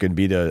still fucking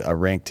beat a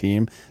ranked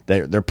team.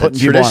 They're putting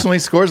people Traditionally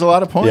scores a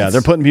lot of points. Yeah,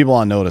 they're putting people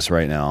on notice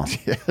right now.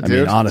 I mean,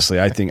 dude.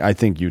 honestly, I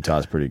think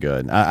Utah's pretty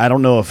good. I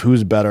don't know if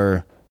who's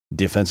better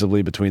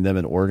defensively between them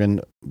and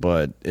Oregon,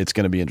 but it's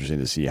going to be interesting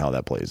to see how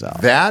that plays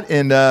out. That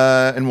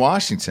and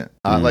Washington.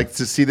 I'd like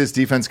to see this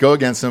defense go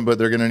against them, but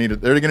they're going to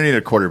need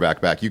a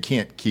quarterback back. You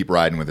can't keep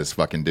riding with this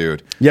fucking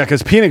dude. Yeah,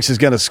 because Penix is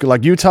going to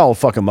like Utah will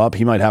fuck him up.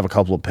 He might have a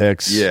couple of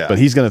picks. Yeah. But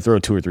he's going to throw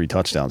 2 or 3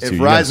 touchdowns. If too.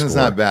 You gotta Rison's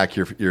score. not back,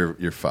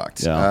 you're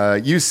fucked. Yeah.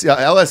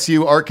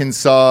 LSU,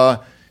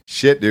 Arkansas.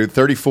 Shit, dude,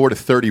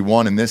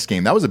 34-31 in this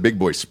game. That was a big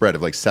boy spread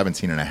of like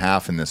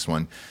 17.5 in this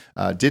one.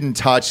 Didn't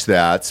touch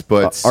that,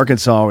 but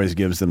Arkansas always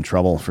gives them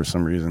trouble for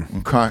some reason.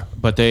 Okay.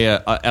 But they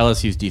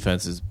LSU's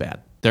defense is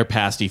bad. Their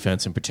pass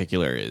defense in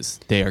particular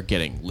they are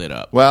getting lit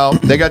up. Well,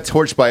 they got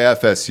torched by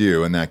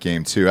FSU in that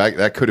game too.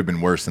 That could have been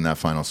worse than that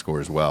final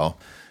score as well.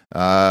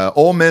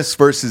 Ole Miss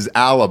versus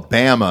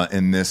Alabama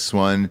in this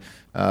one.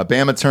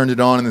 Bama turned it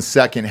on in the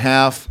second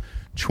half,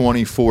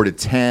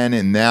 24-10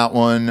 in that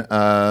one.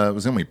 It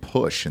was only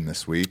push in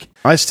this week.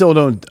 I still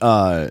don't.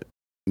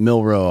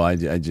 Milroe,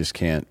 I just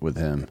can't with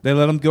him. They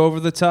let him go over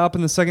the top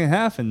in the second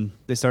half, and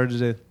they started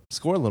to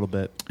score a little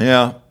bit.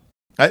 Yeah.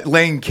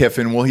 Lane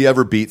Kiffin, will he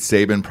ever beat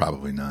Saban?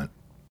 Probably not.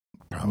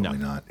 Probably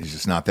not. He's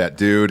just not that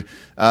dude.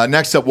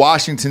 Next up,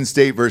 Washington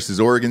State versus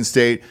Oregon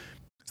State.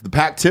 It's the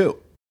Pac-2.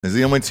 There's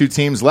the only 2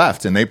 teams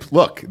left. And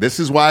this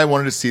is why I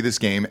wanted to see this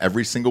game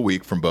every single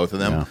week from both of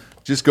them. Yeah.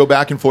 Just go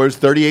back and forth.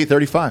 It's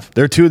 38-35.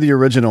 They're 2 of the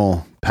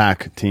original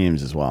Pac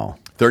teams as well.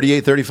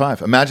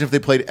 38-35. Imagine if they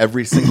played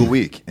every single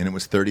week and it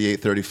was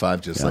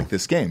 38-35 just like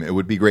this game. It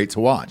would be great to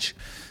watch.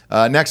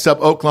 Next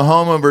up,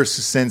 Oklahoma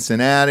versus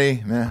Cincinnati.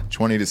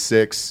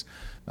 20-6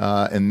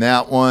 in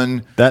that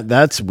one.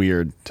 That's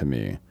weird to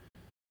me.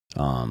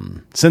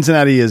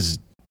 Cincinnati has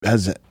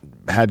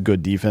had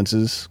good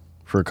defenses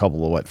for a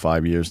couple of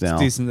 5 years now.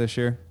 It's decent this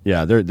year.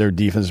 Yeah, their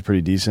defense is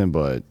pretty decent,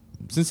 but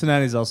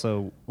Cincinnati's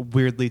also a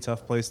weirdly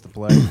tough place to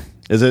play.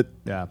 is it?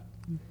 Yeah.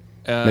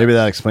 Maybe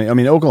that explains. I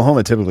mean,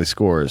 Oklahoma typically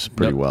scores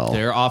pretty well.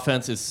 Their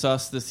offense is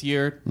sus this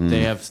year.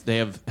 They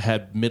have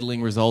had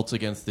middling results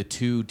against the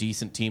 2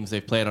 decent teams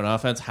they've played on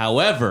offense.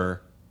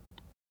 However,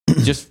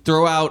 just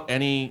throw out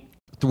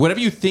whatever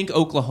you think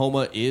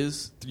Oklahoma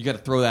is, you got to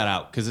throw that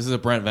out because this is a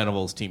Brent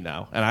Venables team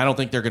now, and I don't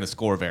think they're going to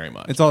score very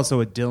much. It's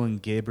also a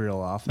Dylan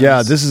Gabriel offense.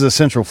 Yeah, this is a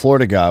Central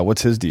Florida guy.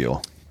 What's his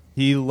deal?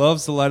 He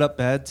loves to light up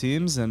bad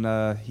teams,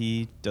 and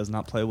he does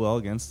not play well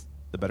against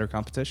the better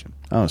competition.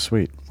 Oh,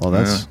 sweet. Well,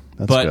 that's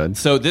but good.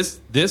 so this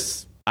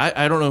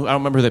I don't know. I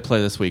don't remember who they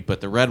play this week, but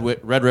the Red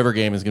River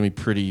game is going to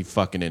be pretty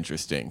fucking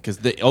interesting because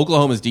the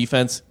Oklahoma's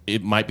defense,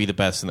 it might be the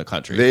best in the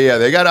country.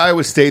 They got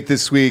Iowa State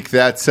this week.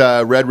 That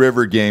Red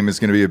River game is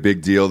going to be a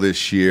big deal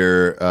this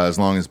year as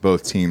long as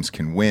both teams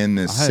can win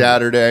this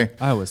Saturday.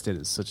 Iowa State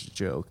is such a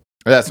joke.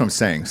 That's what I'm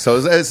saying. So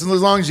as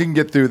long as you can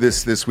get through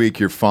this week,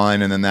 you're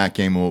fine, and then that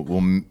game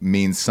will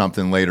mean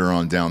something later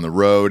on down the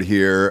road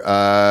here.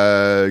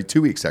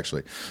 2 weeks,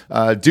 actually.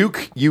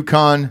 Duke,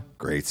 UConn,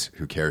 great.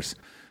 Who cares?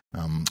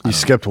 You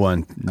skipped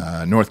one.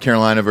 North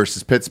Carolina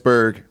versus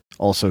Pittsburgh.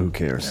 Also, who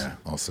cares? Yeah,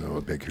 also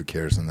a big who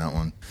cares in that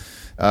one.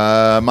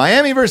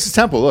 Miami versus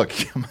Temple. Look,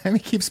 Miami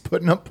keeps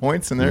putting up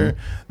points, and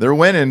they're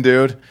winning,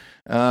 dude.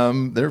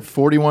 They're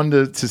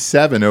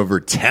 41-7 over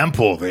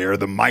Temple. They are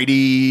the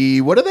mighty.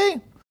 What are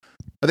they?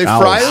 Are they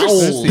Owls.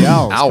 Friars? It's the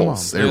Owls. Come on.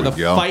 There They're we the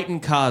go.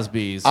 fighting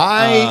Cosbys.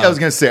 I was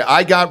going to say,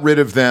 I got rid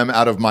of them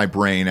out of my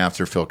brain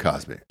after Phil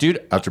Cosby.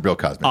 Dude, After Bill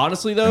Cosby.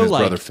 honestly And though, his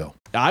like brother Phil.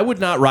 I would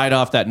not write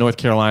off that North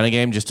Carolina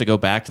game just to go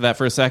back to that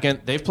for a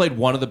second. They've played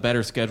one of the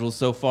better schedules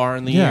so far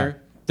in the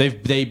year.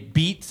 They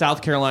beat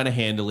South Carolina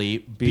handily,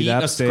 beat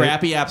App a State.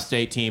 scrappy App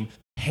State team,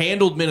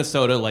 handled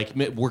Minnesota like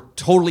we're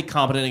totally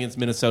competent against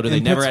Minnesota. They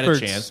And never had a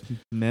Pittsburgh's chance.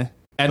 Meh.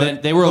 And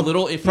then they were a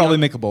little iffy. Probably on-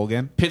 make a bowl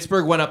game.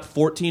 Pittsburgh went up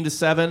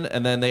 14-7,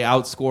 and then they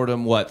outscored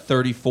them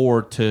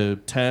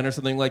 34-10 or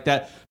something like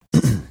that.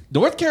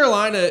 North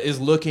Carolina is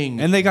looking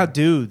And they got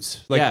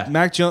dudes like Yeah.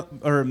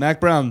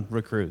 Mac Brown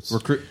recruits.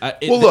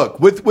 Well, look,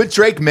 with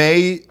Drake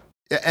May,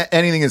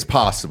 anything is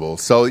possible.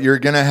 So you're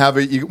going to have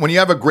when you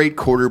have a great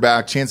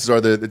quarterback, chances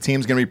are the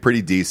team's going to be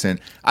pretty decent.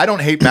 I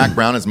don't hate Mac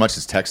Brown as much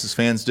as Texas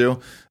fans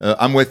do.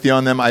 I'm with you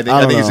on them. I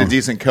think he's a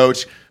decent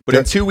coach. But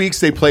in 2 weeks,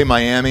 they play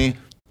Miami.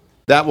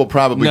 That will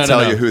probably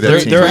tell you who their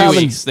team they're is. 3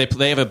 weeks.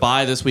 They have a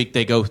bye this week.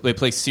 They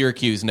play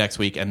Syracuse next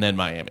week and then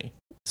Miami.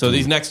 So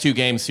these next 2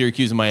 games,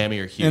 Syracuse and Miami,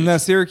 are huge. And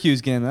that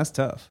Syracuse game, that's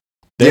tough.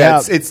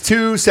 It's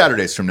 2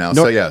 Saturdays from now.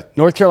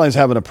 North Carolina's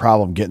having a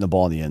problem getting the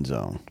ball in the end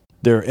zone.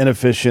 They're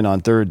inefficient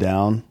on third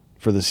down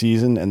for the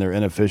season, and they're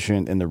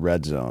inefficient in the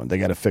red zone. They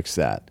got to fix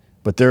that.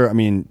 But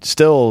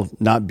still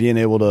not being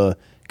able to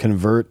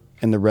convert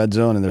in the red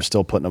zone, and they're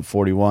still putting up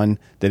 41.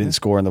 They didn't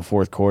score in the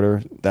fourth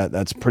quarter.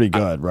 That's pretty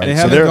good, right? They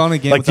haven't gone a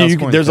game without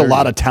scoring there's a 30.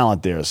 lot of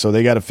talent there, so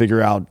they got to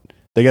figure out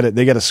They got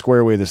to square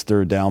away this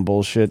third down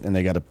bullshit, and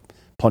they got to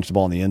punch the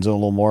ball in the end zone a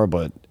little more.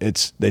 But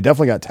they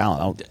definitely got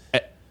talent.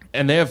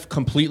 And they have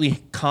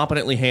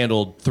competently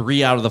handled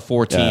 3 out of the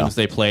 4 teams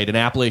they played. In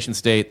Appalachian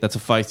State, that's a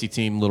feisty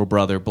team, little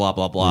brother, blah,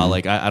 blah, blah.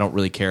 Like, I don't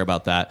really care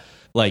about that.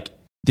 Like,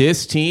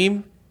 this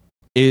team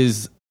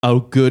is a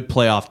good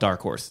playoff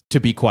dark horse,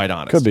 to be quite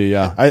honest. Could be,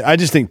 yeah. I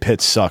just think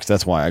Pitt sucks.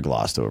 That's why I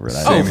glossed over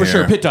it. For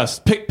sure. Pitt does.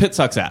 Pitt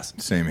sucks ass.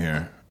 Same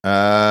here.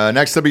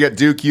 Next up, we got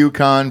Duke,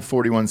 UConn,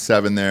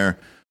 41-7 there.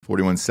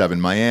 41-7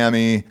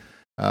 Miami.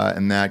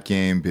 In that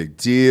game, big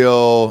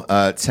deal.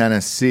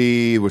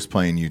 Tennessee was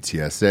playing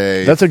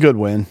UTSA. That's a good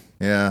win.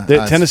 Yeah.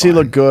 Tennessee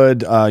looked good.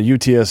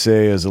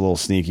 UTSA is a little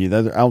sneaky.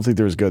 I don't think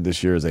they're as good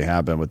this year as they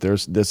have been, but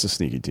this is a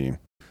sneaky team.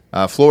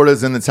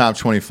 Florida's in the top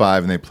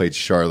 25, and they played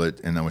Charlotte,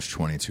 and that was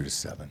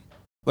 22-7.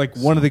 Like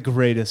one of the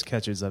greatest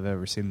catches I've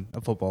ever seen a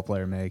football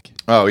player make.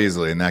 Oh,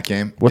 easily in that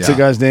game. What's the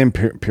guy's name?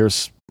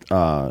 Pearsall?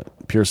 How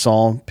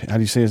do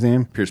you say his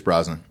name? Pierce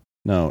Brosnan.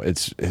 No,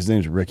 his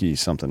name's Ricky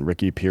something.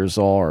 Ricky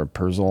Pearsall or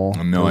Pearsall.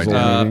 No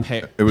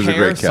idea. It was a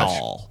great catch.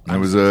 It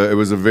was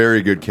a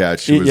very good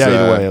catch. It was,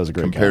 either way, it was a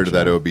great compared catch, to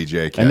that OBJ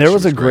catch. And there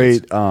was a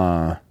great.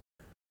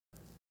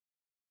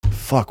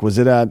 Was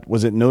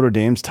it Notre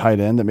Dame's tight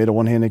end that made a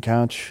one-handed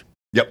catch?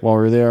 Yep. While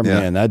we were there,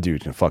 Yeah. man, that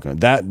dude can fucking.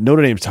 That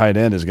Notre Dame's tight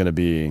end is going to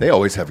be. They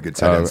always have a good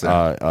tight end.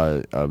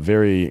 A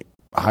very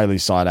highly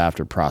sought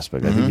after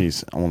prospect. I think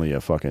he's only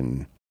a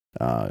fucking.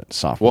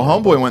 Sophomore.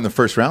 Well, homeboy went in the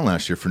first round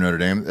last year for Notre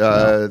Dame.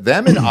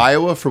 Them in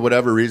Iowa, for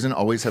whatever reason,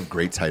 always have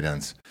great tight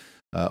ends.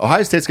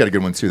 Ohio State's got a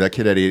good one, too. That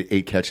kid had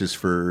 8 catches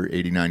for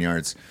 89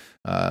 yards.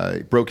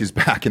 He broke his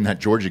back in that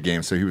Georgia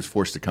game, so he was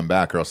forced to come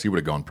back, or else he would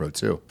have gone pro,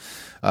 too.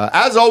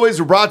 As always,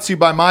 we're brought to you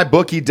by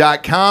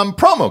MyBookie.com.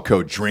 Promo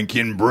code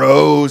Drinking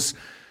Bros.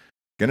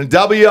 Gonna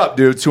double you up,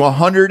 dude, to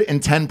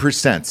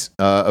 110%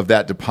 of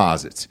that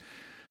deposit.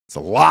 It's a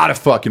lot of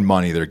fucking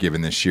money they're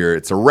giving this year.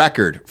 It's a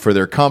record for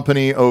their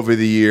company over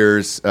the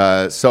years.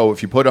 So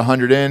if you put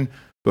 100 in,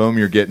 boom,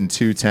 you're getting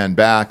 210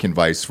 back, and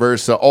vice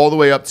versa. All the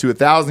way up to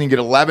 1,000, you get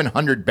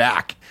 1,100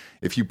 back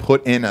if you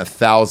put in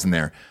 1,000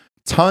 there.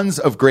 Tons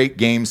of great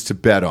games to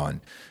bet on.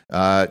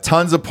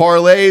 Tons of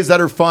parlays that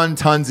are fun.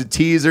 Tons of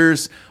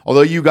teasers.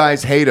 Although you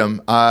guys hate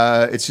them,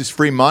 it's just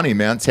free money,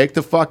 man. Take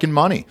the fucking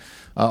money.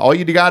 All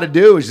you got to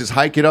do is just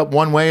hike it up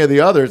one way or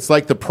the other. It's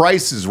like The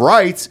Price is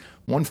Right.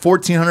 Won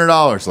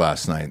 $1,400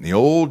 last night in the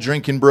old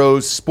Drinking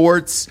Bros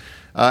Sports.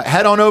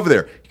 Head on over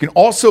there. You can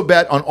also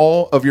bet on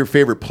all of your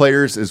favorite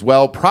players as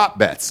well. Prop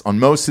bets on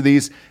most of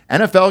these.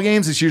 NFL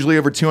games, it's usually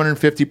over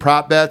 250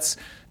 prop bets.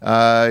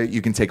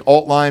 You can take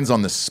alt lines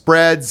on the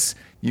spreads.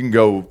 You can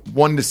go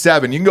 1 to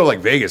 7. You can go like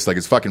Vegas, like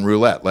it's fucking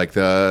roulette, like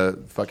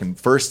the fucking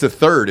 1st to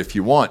 3rd if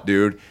you want,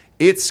 dude.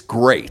 It's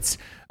great.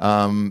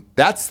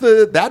 That's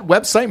that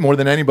website more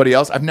than anybody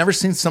else. I've never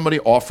seen somebody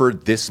offer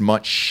this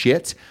much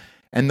shit.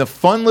 And the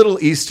fun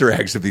little Easter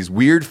eggs of these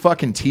weird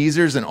fucking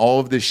teasers and all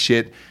of this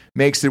shit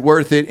makes it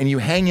worth it. And you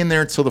hang in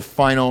there until the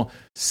final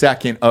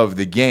second of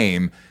the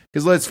game.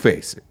 Because let's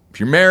face it,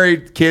 if you're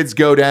married, kids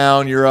go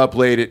down, you're up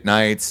late at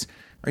nights.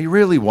 Are you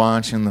really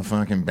watching the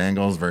fucking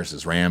Bengals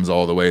versus Rams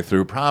all the way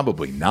through?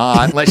 Probably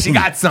not, unless you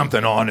got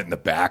something on it in the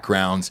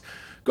background.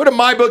 Go to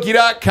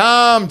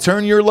MyBookie.com.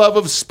 Turn your love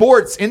of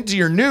sports into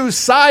your new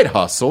side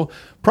hustle.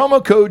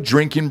 Promo code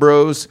Drinking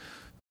Bros.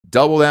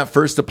 Double that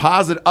first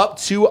deposit up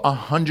to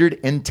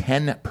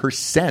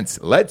 110%.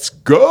 Let's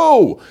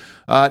go.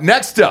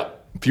 Next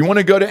up, if you want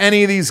to go to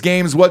any of these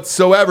games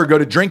whatsoever, go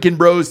to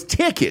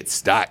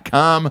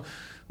drinkingbrostickets.com.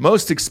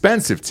 Most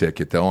expensive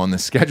ticket, though, on the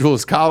schedule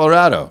is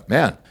Colorado.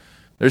 Man,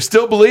 they're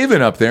still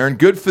believing up there, and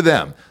good for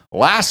them.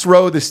 Last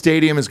row of the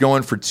stadium is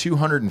going for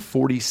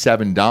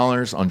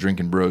 $247 on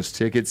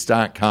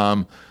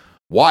drinkingbrostickets.com.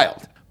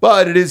 Wild.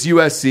 But it is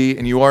USC,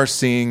 and you are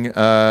seeing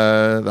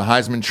the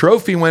Heisman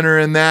Trophy winner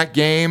in that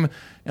game.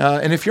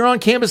 And if you're on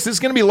campus, this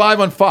is going to be live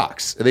on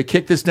Fox. They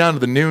kicked this down to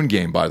the noon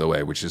game, by the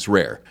way, which is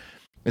rare.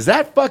 Is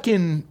that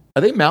fucking...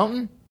 Are they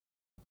Mountain?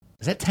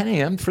 Is that 10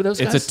 a.m. for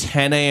those guys? It's a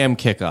 10 a.m.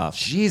 kickoff.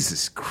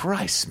 Jesus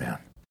Christ, man.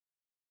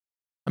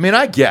 I mean,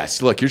 I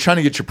guess. Look, you're trying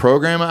to get your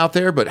program out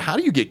there, but how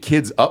do you get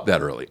kids up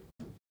that early?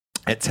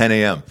 At 10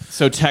 a.m.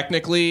 So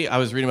technically, I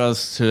was reading about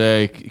this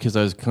today because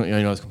I was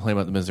complaining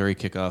about the Missouri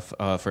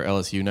kickoff for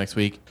LSU next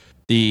week.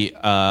 The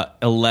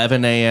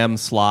 11 a.m.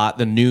 slot,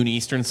 the noon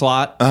Eastern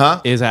slot,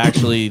 is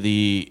actually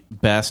the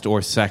best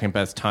or second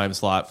best time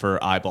slot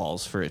for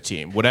eyeballs for a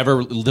team.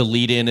 Whatever the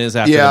lead-in is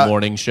after the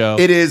morning show.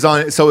 It is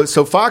on.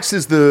 So Fox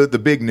is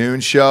the big noon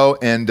show,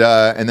 and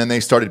then they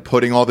started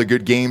putting all the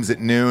good games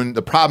at noon.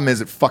 The problem is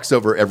it fucks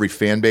over every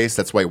fan base.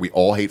 That's why we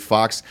all hate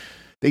Fox.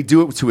 They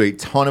do it to a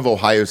ton of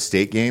Ohio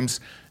State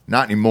games.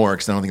 Not anymore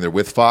because I don't think they're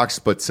with Fox,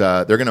 but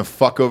they're going to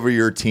fuck over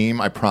your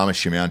team. I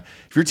promise you, man.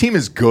 If your team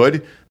is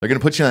good, they're going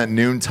to put you in that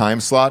noon time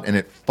slot, and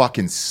it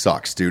fucking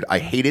sucks, dude. I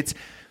hate it.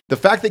 The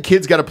fact that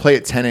kids got to play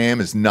at 10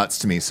 a.m. is nuts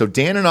to me. So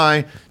Dan and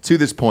I, to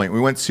this point, we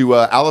went to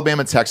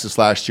Alabama, Texas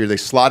last year. They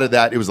slotted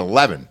that. It was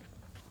 11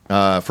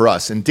 for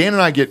us. And Dan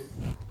and I get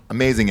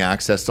amazing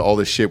access to all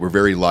this shit. We're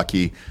very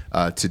lucky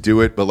to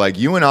do it. But like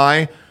you and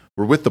I,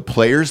 were with the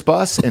players'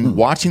 bus and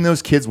watching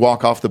those kids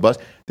walk off the bus.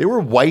 They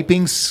were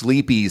wiping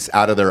sleepies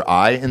out of their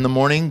eye in the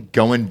morning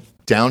going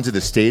down to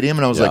the stadium.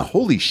 And I was like,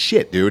 holy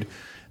shit, dude.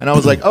 And I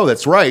was like, oh,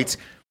 that's right.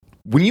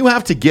 When you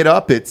have to get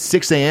up at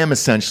 6 a.m.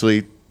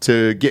 essentially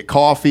to get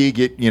coffee,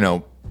 get,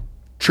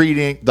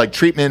 treatment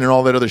and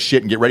all that other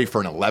shit and get ready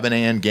for an 11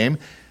 a.m. game,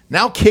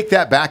 now kick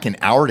that back an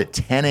hour to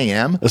 10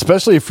 a.m.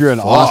 Especially if you're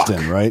in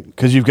Austin, right?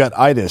 Because you've got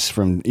itis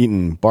from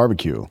eating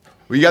barbecue.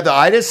 Well, you got the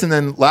itis, and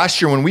then last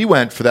year when we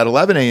went for that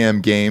 11 a.m.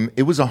 game,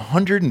 it was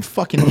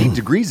 108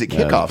 degrees at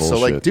kickoff. So,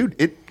 like,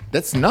 dude,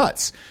 that's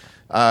nuts.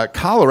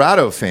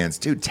 Colorado fans,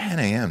 dude, 10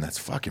 a.m., that's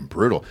fucking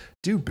brutal.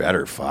 Do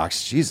better,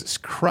 Fox. Jesus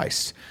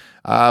Christ.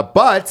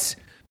 But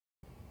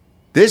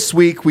this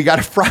week we got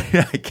a Friday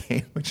night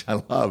game, which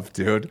I love,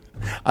 dude.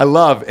 I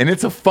love, and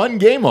it's a fun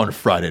game on a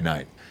Friday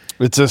night.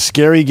 It's a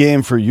scary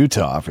game for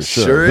Utah, for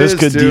sure. This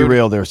could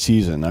derail their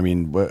season. I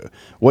mean,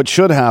 what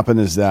should happen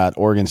is that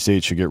Oregon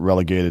State should get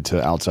relegated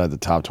to outside the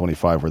top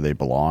 25 where they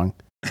belong.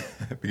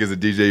 Because of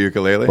DJ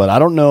Ukulele? But I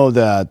don't know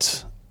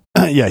that...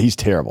 yeah, he's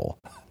terrible.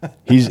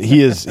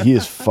 He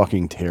is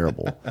fucking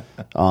terrible.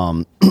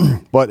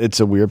 But it's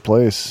a weird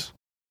place.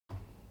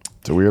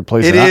 It's a weird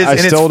place. It is,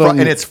 and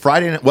it's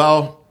Friday night.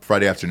 Well...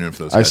 Friday afternoon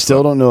for those guys. I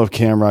still don't know if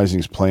Cam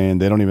Rising's playing.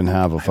 They don't even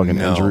have a fucking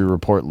injury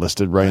report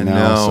listed right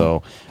now,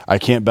 so I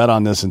can't bet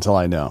on this until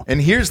I know.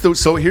 And here's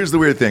the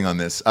weird thing on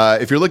this.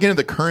 If you're looking at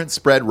the current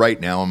spread right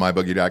now on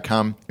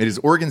mybookie.com, it is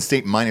Oregon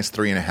State minus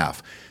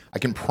 3.5. I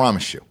can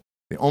promise you,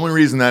 the only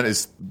reason that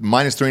is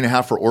minus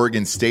 3.5 for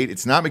Oregon State,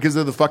 it's not because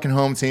they're the fucking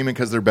home team and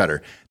because they're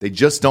better. They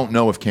just don't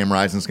know if Cam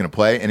Rising's going to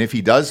play, and if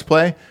he does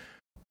play,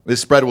 this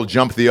spread will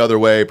jump the other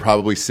way,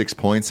 probably 6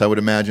 points, I would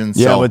imagine.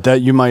 Yeah, but that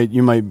you might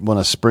want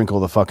to sprinkle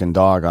the fucking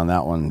dog on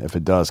that one if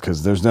it does,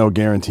 because there's no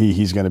guarantee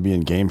he's going to be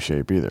in game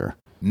shape either.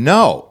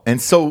 No,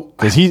 and so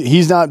because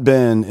he's not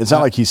been. It's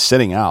not like he's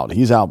sitting out.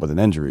 He's out with an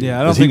injury.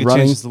 Yeah, I don't think it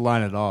changes the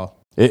line at all.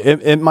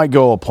 It might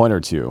go a point or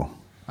two.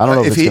 I don't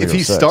know if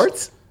he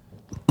starts.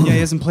 Yeah, he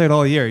hasn't played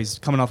all year. He's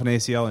coming off an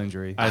ACL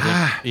injury.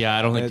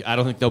 I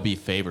don't think they'll be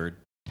favored.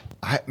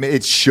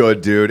 It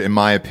should, dude, in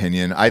my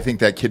opinion. I think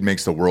that kid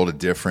makes the world a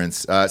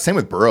difference. Same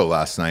with Burrow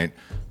last night.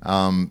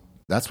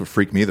 That's what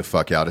freaked me the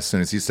fuck out. As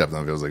soon as he stepped on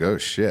the field, I was like, oh,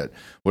 shit.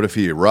 What if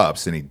he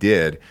erupts? And he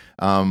did.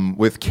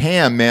 With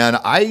Cam, man,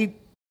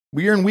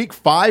 we're in week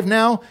 5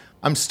 now.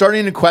 I'm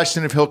starting to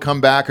question if he'll come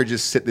back or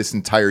just sit this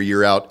entire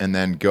year out and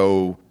then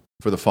go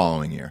for the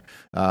following year.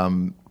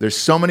 There's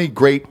so many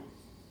great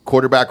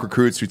quarterback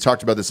recruits. We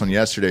talked about this on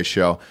yesterday's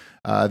show.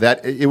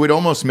 That it would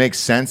almost make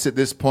sense at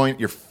this point.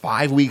 You're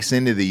 5 weeks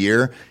into the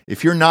year.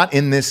 If you're not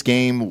in this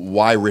game,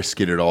 why risk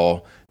it at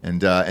all?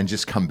 And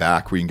just come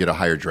back where you can get a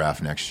higher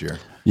draft next year.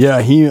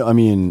 Yeah,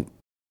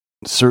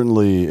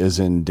 certainly is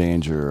in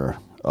danger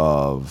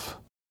of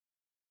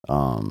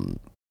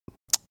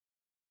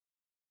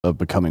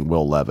becoming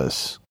Will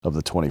Levis of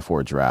the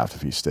 24 draft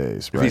if he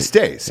stays. Right? If he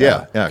stays,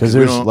 yeah. Because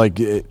there's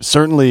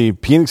certainly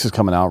Penix is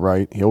coming out,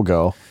 right? He'll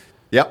go.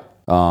 Yep.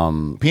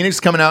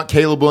 Penix coming out,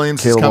 Caleb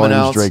Williams is coming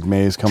out, Drake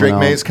May's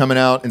coming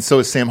out, and so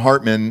is Sam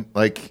Hartman.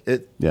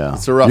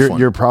 It's a rough one.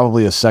 You're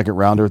probably a second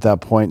rounder at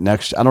that point.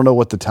 I don't know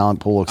what the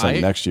talent pool looks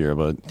like next year,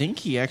 but I think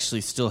he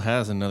actually still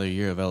has another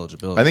year of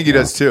eligibility. I think he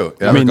does too.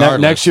 Yeah. I mean,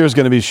 next year is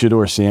going to be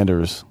Shedeur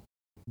Sanders,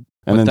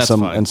 and then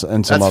some and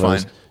some that's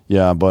others. Fine.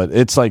 Yeah, but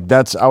it's like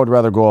I would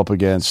rather go up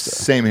against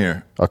same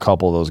here a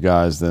couple of those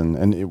guys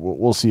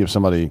we'll see if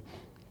somebody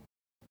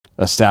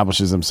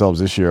establishes themselves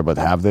this year. But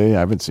have they? I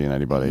haven't seen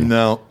anybody.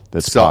 No.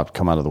 That's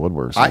come out of the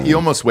woodworks. You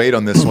almost wait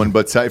on this one,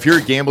 but if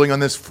you're gambling on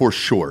this, for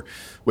sure,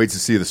 wait to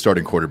see who the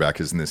starting quarterback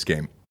is in this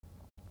game.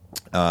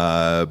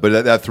 But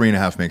that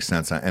 3.5 makes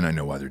sense, and I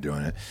know why they're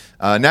doing it.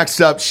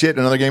 Next up,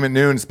 another game at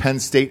noon is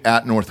Penn State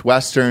at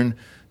Northwestern.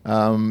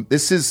 Why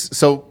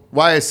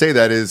I say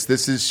that is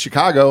this is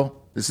Chicago.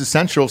 This is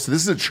Central, so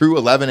this is a true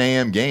 11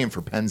 a.m. game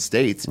for Penn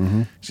State.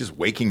 Mm-hmm. Just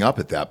waking up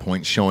at that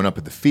point, showing up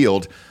at the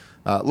field.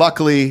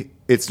 Luckily,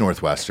 it's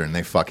Northwestern.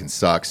 They fucking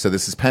suck. So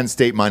this is Penn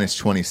State minus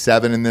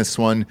 27 in this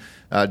one.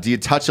 Do you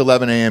touch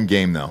 11 a.m.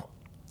 game, though?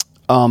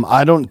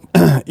 I don't.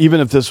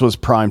 Even if this was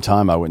prime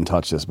time, I wouldn't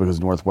touch this because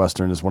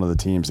Northwestern is one of the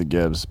teams that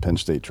gives Penn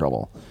State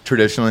trouble.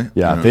 Traditionally?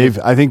 Yeah, they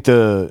beat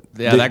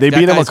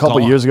them a couple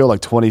years ago,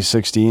 like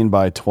 2016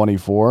 by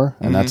 24,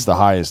 and that's the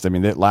highest. I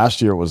mean,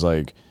 last year it was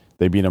like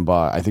they beat them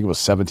by, I think it was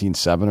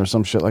 17-7 or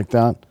some shit like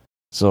that.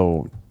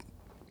 So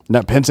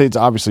now Penn State's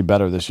obviously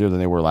better this year than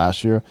they were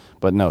last year,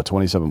 but no,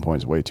 27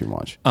 points is way too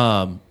much.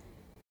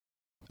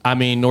 I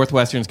mean,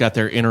 Northwestern's got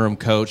their interim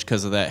coach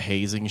because of that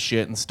hazing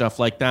shit and stuff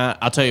like that.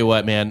 I'll tell you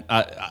what, man.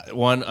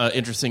 One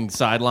interesting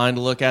sideline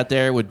to look at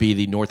there would be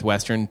the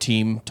Northwestern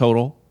team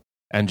total,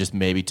 and just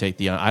maybe take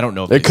the. I don't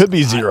know. If it could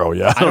be 0.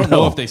 Yeah, I don't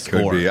know if they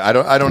score. Could be. I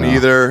don't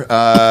either.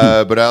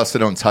 But I also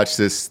don't touch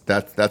this.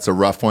 That's a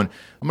rough one.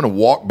 I'm going to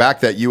walk back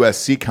that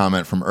USC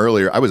comment from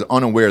earlier. I was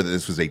unaware that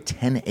this was a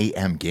 10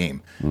 a.m.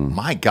 game.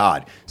 My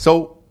God.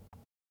 So,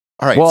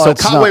 all right. Well, so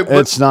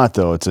it's not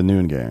though. It's a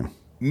noon game.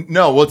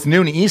 No, well, it's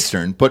noon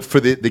Eastern, but for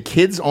the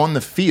kids on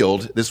the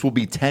field, this will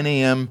be 10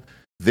 a.m.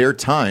 their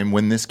time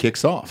when this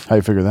kicks off. How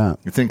you figure that?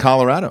 It's in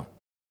Colorado.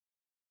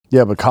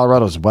 Yeah, but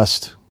Colorado's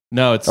west.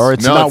 No, it's Or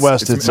it's No, not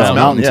west. It's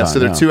mountain Yeah, time. so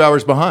they're 2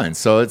 hours behind.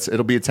 So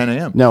it'll be at 10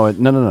 a.m. No,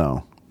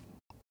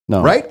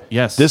 no. Right?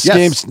 yes. This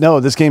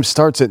game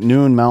starts at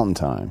noon Mountain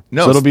Time.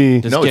 No, so it'll be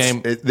This no.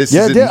 game- This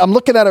yeah. is in- I'm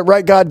looking at it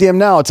right goddamn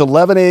now. It's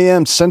 11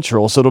 a.m.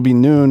 Central, so it'll be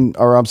noon,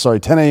 or I'm sorry,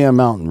 10 a.m.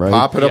 Mountain, right?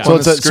 Pop it up so on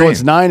it's the screen. so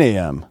it's 9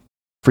 a.m.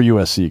 for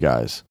USC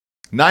guys.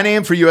 9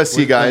 a.m. for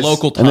USC guys. The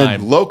local And then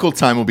time. Local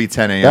time will be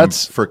 10 a.m.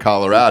 That's- for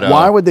Colorado.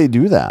 Why would they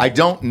do that? I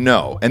don't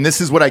know. And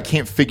this is what I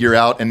can't figure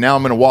out. And now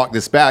I'm going to walk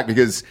this back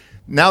because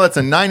now that's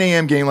a 9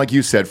 a.m. game, like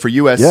you said, for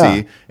USC.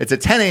 Yeah. It's a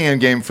 10 a.m.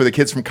 game for the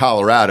kids from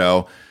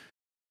Colorado.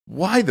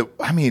 Why the?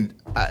 I mean,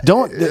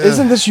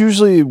 Isn't this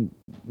usually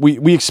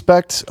we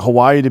expect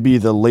Hawaii to be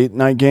the late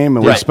night game,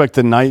 and we Right. expect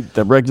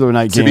the regular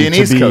night to game be an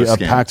East to be Coast a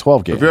game.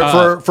 Pac-12 game?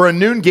 For a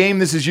noon game,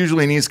 this is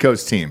usually an East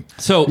Coast team.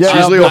 So Yeah, It's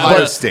usually I'm Ohio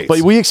gonna- State.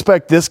 But we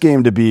expect this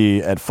game to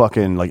be at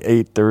fucking like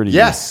 8:30.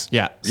 Yes.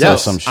 Yeah.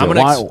 Yes. some shit. I'm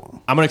gonna, Why-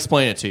 I'm gonna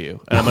explain it to you,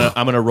 and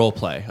I'm gonna role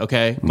play.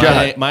 Okay. Go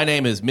ahead. My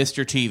name is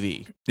Mr.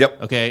 TV.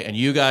 Yep. Okay, and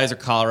you guys are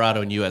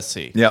Colorado and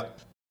USC. Yep.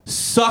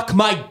 Suck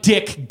my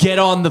dick. Get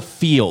on the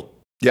field,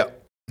 Yep.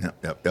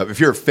 Yep. If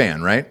you're a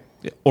fan, right?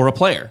 or a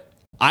player.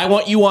 I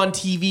want you on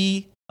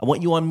TV. I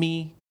want you on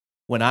me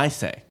when I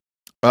say.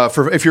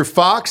 If you're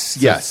Fox, So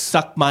yes.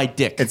 Suck my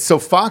dick. And so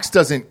Fox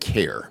doesn't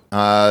care.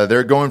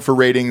 They're going for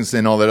ratings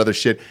and all that other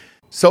shit.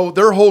 So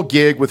their whole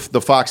gig with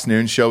the Fox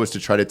Noon show is to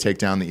try to take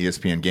down the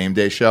ESPN Game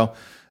Day show.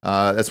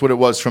 That's what it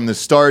was from the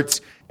start.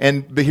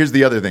 But here's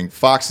the other thing: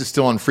 Fox is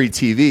still on free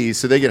TV,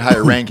 so they get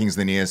higher rankings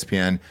than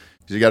ESPN.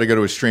 You got to go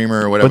to a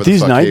streamer or whatever. But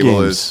these the fuck night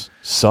cable games is.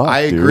 suck. I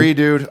agree,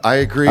 dude. I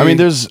agree. I mean,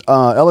 there's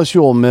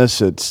LSU Ole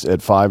Miss. It's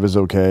at 5 is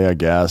okay, I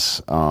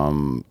guess.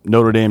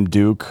 Notre Dame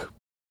Duke.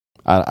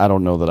 I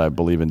don't know that I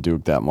believe in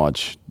Duke that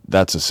much.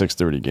 That's a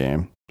 6:30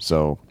 game,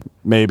 so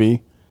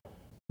maybe,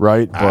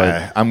 right?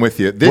 But I'm with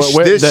you. This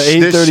the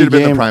should 8:30 have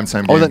been game- the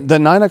primetime Oh, game. the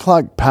 9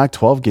 o'clock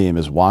Pac-12 game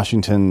is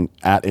Washington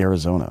at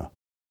Arizona.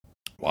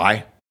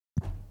 Why?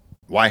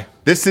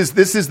 This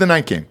is the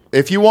night game.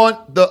 If you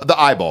want the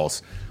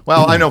eyeballs,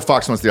 well, I know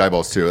Fox wants the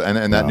eyeballs too,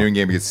 and that noon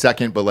game gets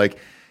second. But like,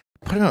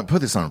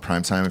 put this on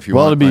prime time if you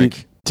want.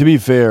 To be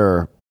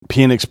fair,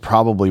 Penix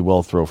probably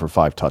will throw for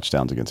 5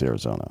 touchdowns against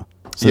Arizona.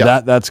 So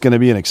Yeah. that's going to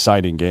be an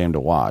exciting game to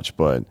watch,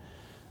 but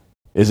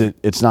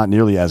it's not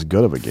nearly as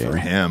good of a game. for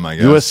him, I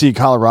guess. USC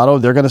Colorado,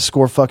 they're going to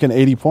score fucking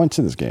 80 points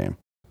in this game.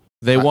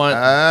 They want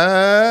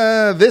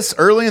this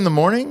early in the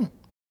morning.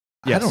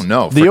 Yes. I don't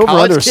know. The For over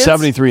college under is kids?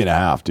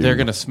 73.5, dude. They're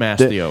going to smash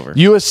the over.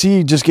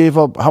 USC just gave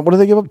up, what did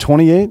they give up?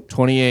 28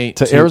 28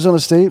 to Arizona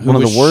State? One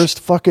of was the worst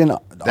fucking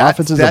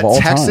offenses that of all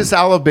Texas time.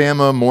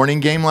 Alabama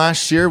morning game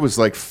last year was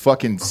like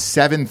fucking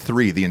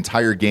 7-3 the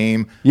entire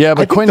game. Yeah, I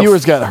but think Quinn the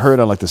Ewers got hurt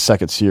on like the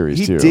second series,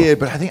 He too. did,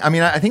 but I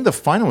think the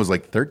final was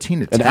like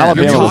 13-10. And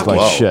Alabama You're looked like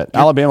talking- shit.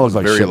 Alabama looked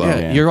like very shit. low. in the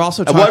Yeah, game. You're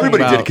also talking Well,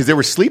 everybody about, did it because they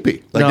were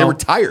sleepy. Like they No. were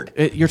tired.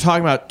 You're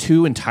talking about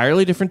two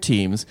entirely different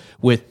teams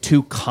with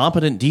two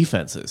competent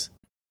defenses.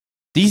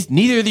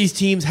 Neither of these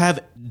teams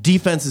have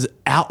defenses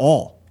at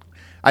all.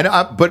 I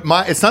know, but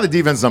it's not the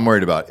defense I'm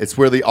worried about. It's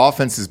where the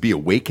offenses be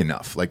awake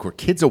enough, like where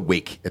kids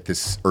awake at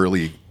this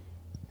early to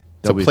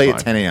They'll be play fine.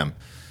 at 10 a.m.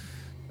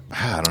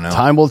 I don't know.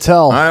 Time will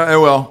tell. I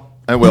will,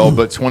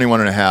 but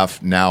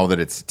 21.5 now that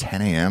it's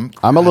 10 a.m.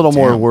 I'm a little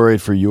more Goddamn.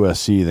 worried for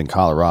USC than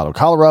Colorado.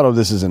 Colorado,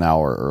 this is an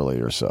hour early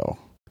or so,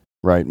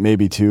 right?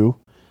 Maybe 2.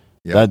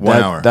 Yeah, 1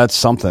 hour. That's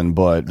something,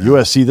 but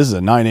USC, this is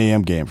a 9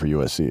 a.m. game for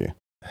USC.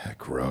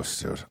 Gross,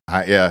 dude.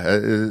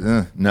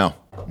 No.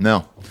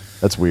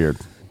 That's weird.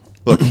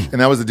 Look, and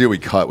that was the deal we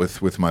cut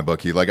with my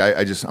bookie. Like,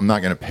 I'm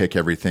not going to pick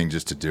everything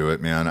just to do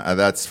it, man.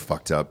 That's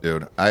fucked up,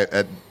 dude.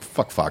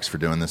 Fuck Fox for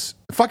doing this.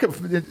 Fuck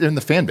it in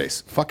the fan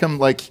base. Fuck them.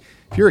 Like,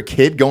 if you're a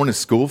kid going to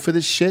school for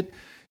this shit, you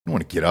don't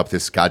want to get up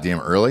this goddamn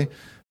early.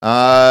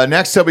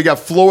 Next up, we got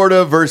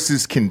Florida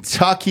versus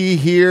Kentucky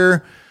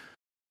here.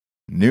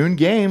 Noon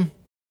game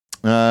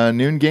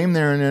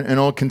there in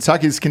old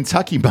Kentucky. Is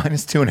Kentucky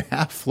minus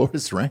 2.5?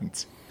 Florida's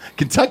ranked.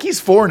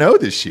 Kentucky's 4-0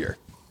 this year.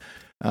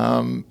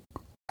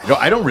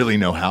 I don't really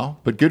know how,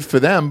 but good for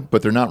them.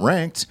 But they're not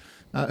ranked.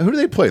 Who do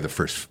they play the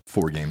first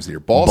 4 games of the year?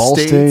 Ball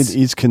State,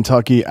 East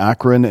Kentucky,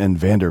 Akron, and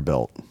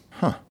Vanderbilt.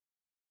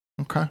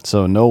 Okay.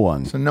 So no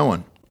one. So no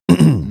one.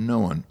 No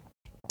one.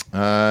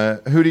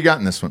 Who do you got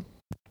in this one?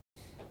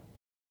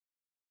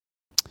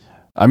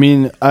 I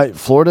mean,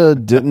 Florida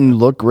didn't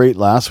look great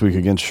last week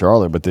against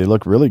Charlotte, but they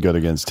look really good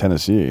against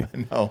Tennessee.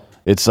 No.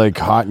 It's like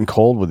hot and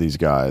cold with these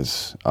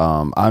guys.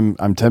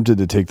 I'm tempted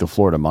to take the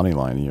Florida money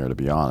line here, to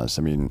be honest.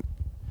 I mean,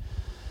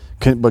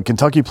 but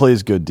Kentucky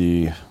plays good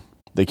D.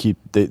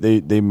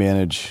 They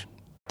manage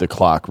the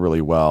clock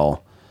really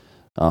well.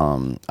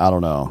 I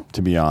don't know,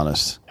 to be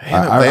honest. I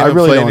haven't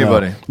really played don't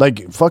anybody. know.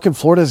 Like fucking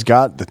Florida's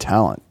got the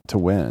talent to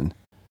win.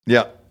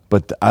 Yeah.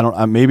 But I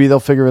don't. Maybe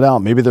they'll figure it out.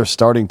 Maybe they're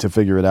starting to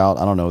figure it out.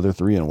 I don't know. They're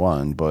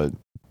 3-1, but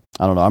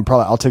I don't know.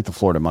 I'll take the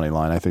Florida money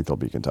line. I think they'll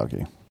beat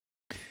Kentucky.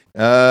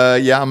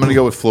 Yeah, I'm going to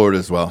go with Florida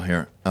as well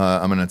here.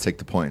 I'm going to take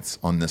the points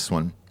on this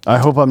one. I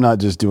hope I'm not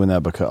just doing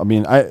that because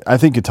I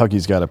think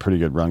Kentucky's got a pretty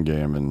good run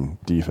game and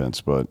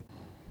defense, but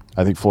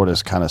I think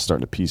Florida's kind of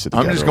starting to piece it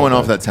together. I'm just going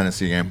off that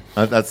Tennessee game.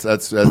 That's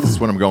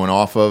what I'm going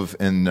off of.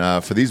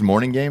 And for these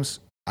morning games,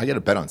 I got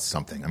to bet on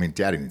something. I mean,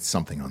 Daddy needs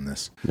something on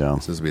this. Yeah.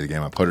 So this will be the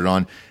game I put it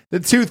on. The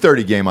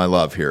 2:30 game I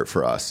love here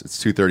for us.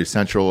 It's 2:30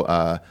 Central,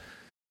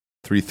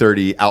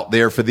 3:30 out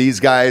there for these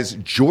guys.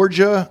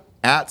 Georgia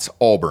at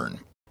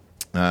Auburn.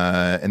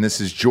 And this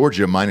is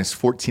Georgia minus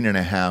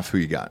 14.5. Who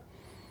you got?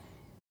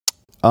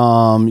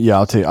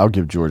 Yeah, I'll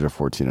give Georgia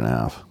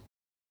 14.5.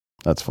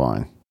 That's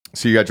fine.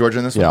 So you got Georgia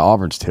in this one? Yeah,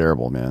 Auburn's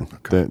terrible, man.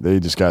 Okay. They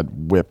just got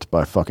whipped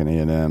by fucking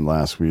A&M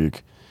last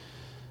week.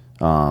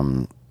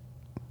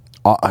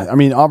 I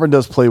mean, Auburn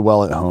does play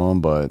well at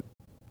home,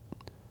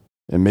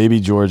 and maybe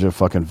Georgia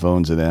fucking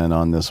phones it in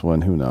on this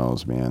one. Who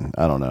knows, man?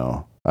 I don't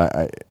know.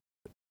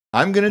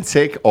 I'm going to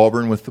take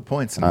Auburn with the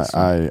points in this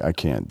one. I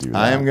can't do that.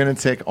 I am going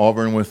to take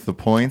Auburn with the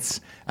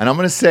points. And I'm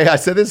going to say, I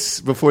said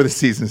this before the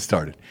season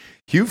started.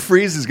 Hugh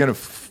Freeze is going to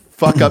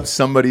fuck up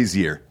somebody's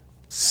year.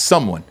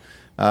 Someone.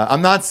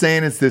 I'm not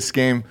saying it's this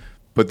game,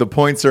 but the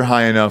points are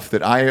high enough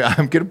that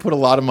I'm going to put a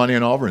lot of money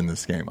on Auburn in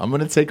this game. I'm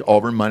going to take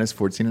Auburn minus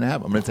 14.5.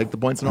 I'm going to take the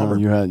points on Auburn.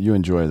 You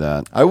enjoy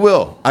that. I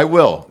will.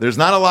 There's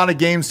not a lot of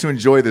games to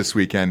enjoy this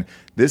weekend.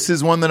 This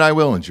is one that I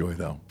will enjoy,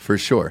 though, for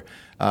sure.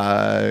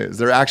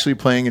 They're actually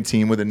playing a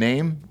team with a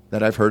name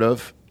that I've heard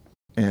of,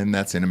 and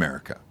that's in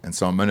America. And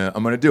so I'm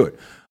gonna do it.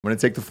 I'm gonna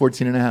take the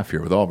 14.5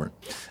 here with Auburn.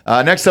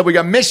 Next up, we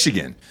got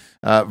Michigan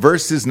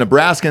versus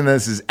Nebraska, and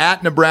this is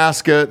at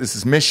Nebraska. This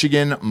is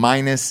Michigan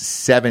minus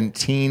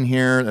 17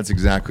 here. That's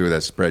exactly where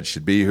that spread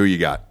should be. Who you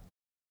got?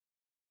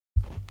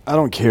 I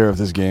don't care if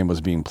this game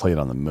was being played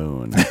on the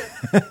moon.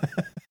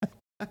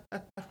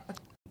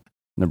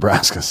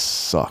 Nebraska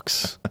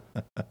sucks.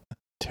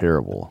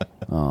 Terrible.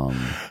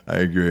 I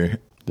agree.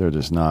 They're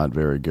just not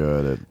very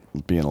good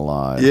at being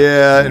alive.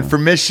 Yeah, and for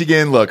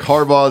Michigan, look,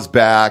 Harbaugh's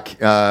back.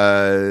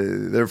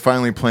 They're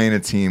finally playing a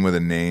team with a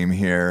name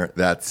here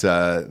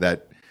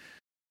that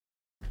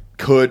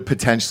could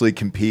potentially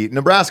compete.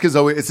 Nebraska's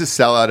it's a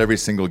sellout every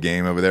single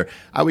game over there.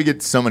 We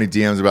get so many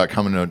DMs about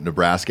coming to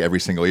Nebraska every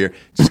single year.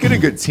 Just get a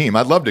good team.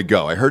 I'd love to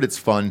go. I heard it's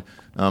fun.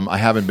 I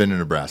haven't been to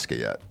Nebraska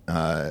yet.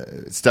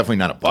 It's definitely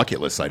not a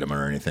bucket list item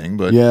or anything,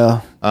 but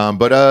yeah.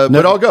 But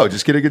I'll go.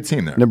 Just get a good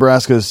team there.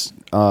 Nebraska's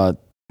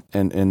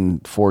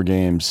in 4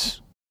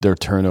 games, their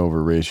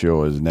turnover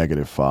ratio is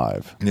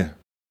 -5. Yeah.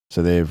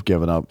 So they've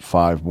given up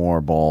 5 more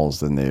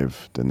balls than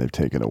they've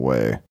taken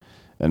away,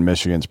 and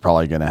Michigan's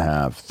probably going to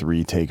have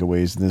 3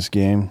 takeaways in this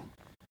game.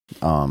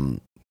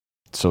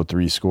 So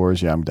 3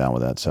 scores. Yeah, I'm down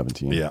with that.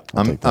 17. Yeah,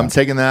 I'm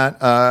taking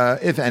that.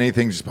 If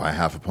anything, just by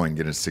half a point and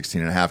get it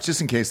 16.5,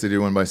 just in case they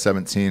do win by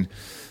 17.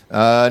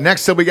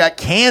 Next up, we got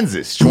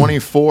Kansas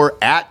 24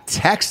 at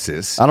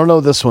Texas. I don't know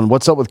this one.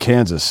 What's up with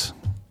Kansas?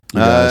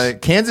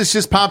 Kansas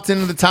just popped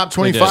into the top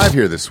 25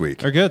 here this week.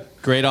 They're good.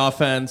 Great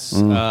offense.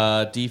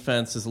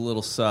 Defense is a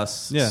little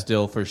sus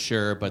still for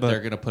sure, but they're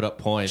going to put up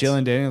points.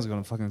 Jalen Daniels is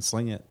going to fucking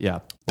sling it.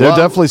 Yeah. They're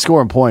definitely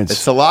scoring points.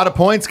 It's a lot of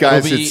points,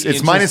 guys.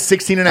 It's minus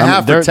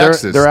 16.5 for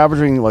Texas. They're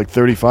averaging like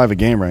 35 a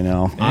game right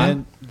now.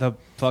 And the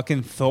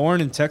fucking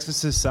thorn in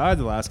Texas's side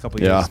the last couple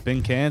of years has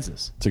been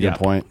Kansas. It's a good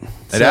point.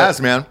 It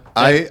has, man.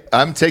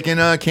 I'm taking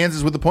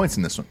Kansas with the points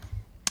in this one.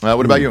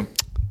 What about you?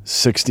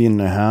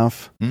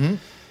 16.5. Mm-hmm.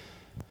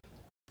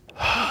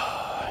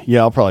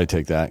 Yeah, I'll probably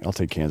take that. I'll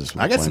take Kansas.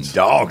 With I got points. some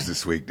dogs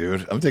this week,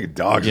 dude. I'm taking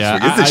dogs Yeah,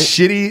 this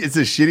week. It's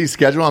a shitty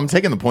schedule. I'm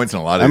taking the points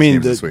in a lot of these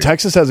games this week.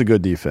 Texas has a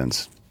good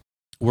defense.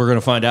 We're going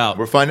to find out.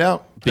 We'll find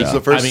out. This is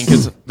the first.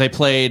 because they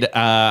played.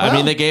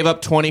 They gave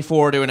up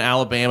 24 to an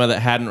Alabama that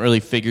hadn't really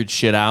figured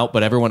shit out,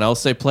 but everyone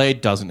else they played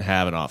doesn't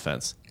have an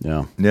offense.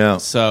 Yeah.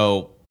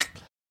 So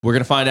we're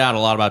going to find out a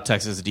lot about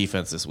Texas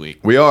defense this week.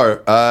 We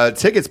are.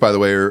 Tickets, by the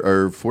way,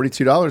 are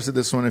 $42 at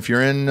this one. If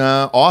you're in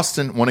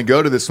Austin, want to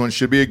go to this one,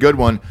 should be a good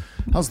one.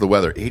 How's the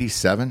weather?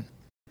 87?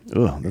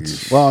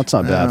 It's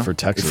not bad for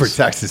Texas. For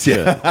Texas,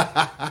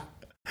 yeah.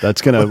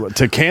 That's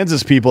to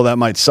Kansas people, that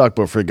might suck,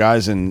 but for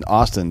guys in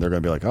Austin, they're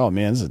going to be like, oh,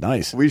 man, this is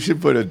nice. We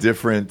should put a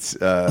different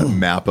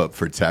map up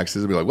for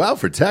Texas. Be like, well,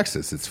 for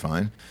Texas, it's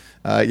fine.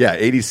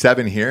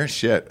 87 here.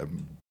 Shit.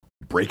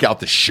 Break out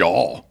the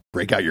shawl.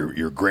 Break out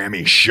your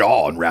Grammy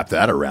shawl and wrap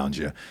that around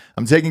you.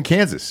 I'm taking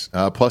Kansas,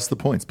 plus the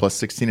points,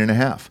 plus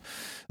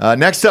 16.5.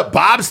 Next up,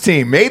 Bob's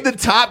team made the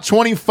top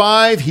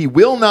 25. He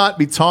will not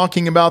be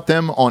talking about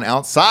them on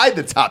outside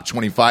the top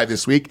 25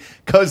 this week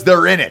because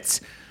they're in it.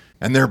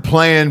 And they're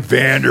playing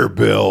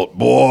Vanderbilt.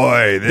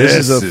 Boy, this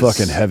is a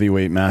fucking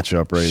heavyweight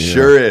matchup right here.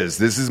 Sure is.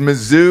 This is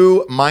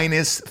Mizzou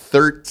minus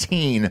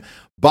 13.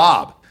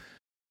 Bob,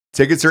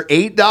 tickets are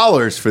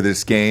 $8 for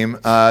this game.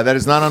 That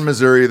is not on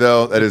Missouri,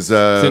 though. That is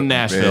it's in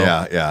Nashville.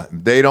 Yeah.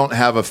 They don't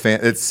have a fan.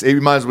 You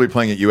might as well be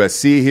playing at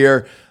USC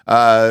here.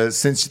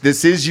 Since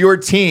this is your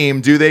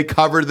team, do they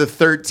cover the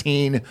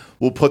 13?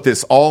 We'll put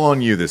this all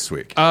on you this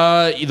week.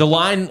 The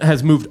line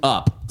has moved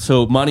up,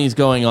 so money's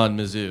going on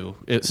Mizzou.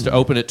 It's to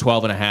open at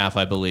 12.5,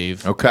 I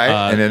believe. Okay,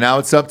 and then now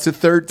it's up to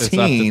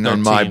 13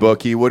 on my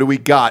bookie. What do we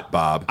got,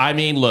 Bob? I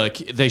mean, look,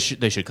 they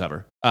should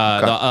cover.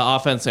 The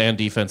offense and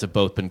defense have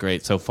both been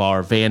great so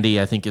far. Vandy,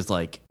 I think, is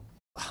like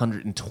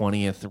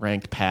 120th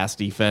ranked pass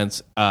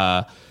defense.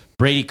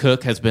 Brady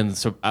Cook has been,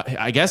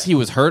 I guess he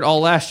was hurt all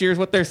last year is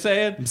what they're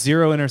saying.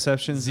 Zero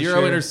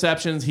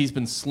interceptions. He's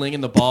been slinging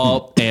the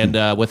ball.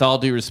 And with all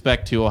due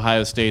respect to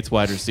Ohio State's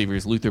wide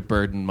receivers, Luther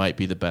Burden might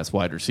be the best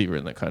wide receiver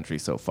in the country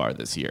so far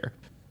this year.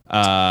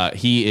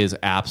 He was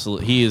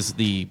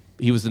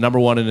the number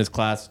one in his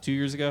class 2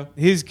 years ago.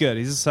 He's good.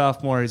 He's a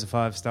sophomore. He's a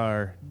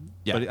 5-star.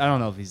 Yeah. But I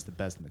don't know if he's the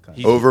best in the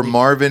country. Over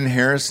Marvin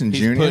Harrison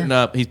Jr.?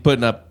 He's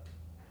putting up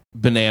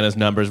bananas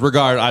numbers.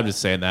 I'm just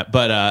saying that,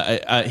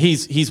 but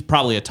he's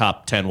probably a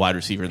top 10 wide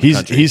receiver in the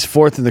country. He's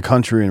fourth in the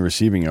country in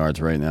receiving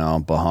yards right now,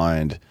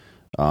 behind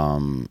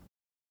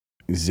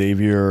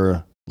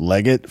Xavier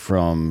Leggett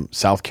from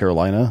South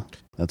Carolina.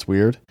 That's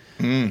weird.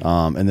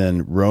 And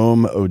then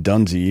Rome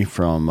Odunze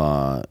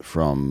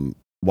from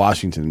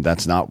Washington.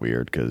 That's not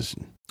weird because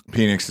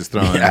Penix is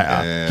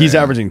throwing. He's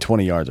averaging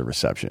 20 yards of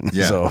reception.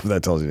 Yeah. So if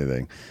that tells you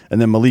anything. And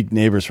then Malik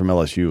Neighbors from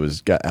LSU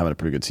is having a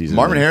pretty good season.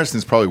 Marvin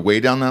Harrison's probably way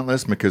down that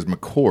list because Kyle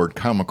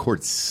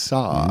McCord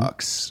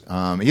sucks.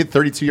 He had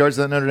 32 yards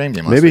in that Notre Dame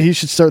game last Maybe week. he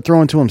should start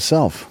throwing to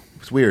himself.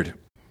 It's weird.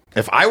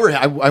 If I were,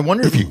 I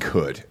wonder if he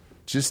could.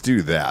 Just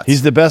do that.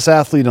 He's the best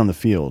athlete on the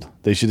field.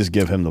 They should just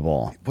give him the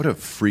ball. What a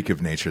freak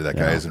of nature that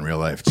guy is in real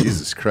life.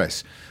 Jesus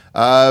Christ.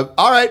 All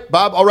right,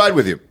 Bob, I'll ride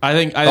with you. I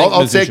think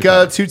I'll take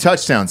 2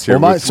 touchdowns here.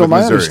 Well, with my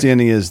Missouri.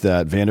 understanding is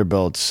that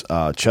Vanderbilt's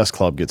chess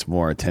club gets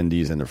more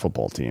attendees than their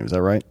football team. Is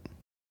that right?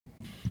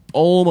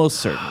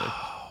 Almost certainly.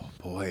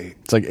 Boy,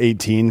 It's like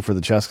 18 for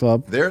the chess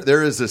club.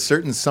 there is a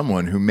certain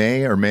someone who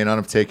may or may not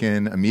have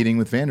taken a meeting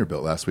with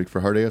Vanderbilt last week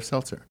for Hard AF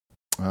Seltzer.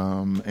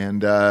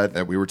 And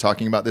that we were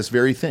talking about this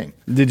very thing.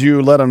 Did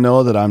you let them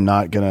know that I'm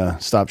not going to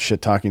stop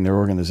shit talking their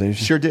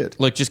organization? Sure did.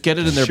 Look, just get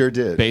it in their Sure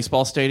did.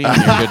 baseball stadium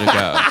and you're good to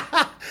go.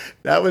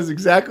 That was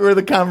exactly where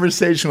the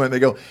conversation went. They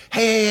go,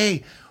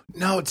 hey,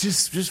 no,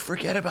 just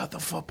forget about the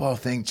football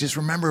thing. Just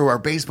remember our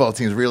baseball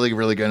team's really,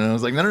 really good. And I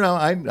was like, no,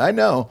 I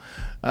know.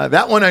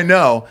 That one I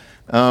know.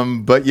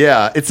 But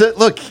yeah,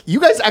 look, you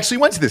guys actually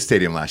went to this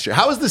stadium last year.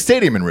 How was the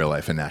stadium in real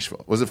life in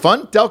Nashville? Was it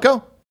fun,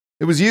 Delco?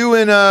 It was you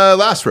and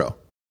last row.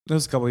 It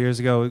was a couple years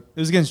ago. It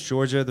was against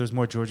Georgia. There's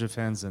more Georgia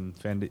fans than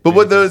Vandy. But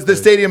what the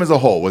stadium as a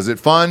whole, was it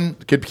fun?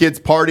 Could kids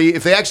party?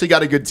 If they actually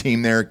got a good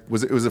team there,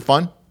 was it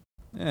fun?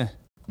 Yeah.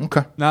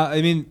 Okay. No,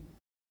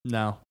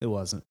 it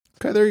wasn't.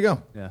 Okay, there you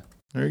go. Yeah.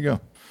 There you go.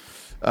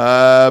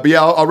 But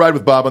yeah, I'll ride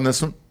with Bob on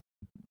this one.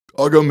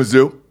 I'll go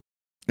Mizzou.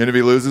 And if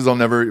he loses, we'll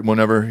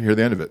never hear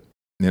the end of it.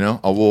 You know,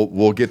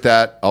 we'll get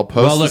that. I'll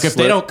post. Well, look, the if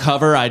slip. they don't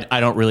cover, I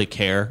don't really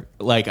care.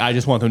 Like, I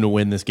just want them to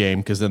win this game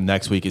because then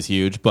next week is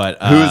huge.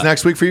 But Who is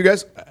next week for you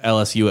guys?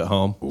 LSU at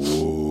home.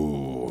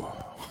 Ooh,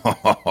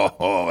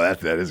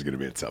 that is going to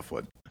be a tough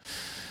one.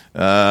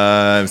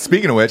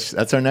 Speaking of which,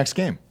 that's our next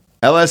game.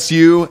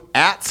 LSU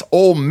at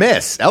Ole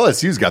Miss.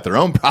 LSU's got their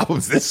own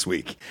problems this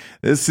week.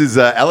 This is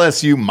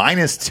LSU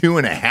minus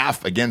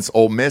 2.5 against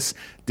Ole Miss.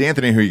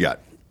 D'Anthony, who you got?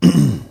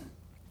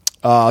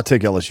 I'll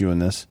take LSU in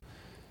this.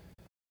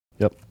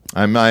 Yep.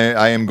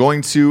 I am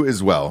going to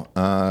as well.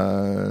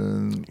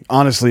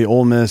 Honestly,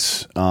 Ole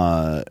Miss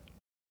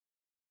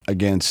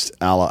against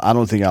I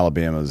don't think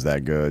Alabama is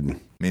that good.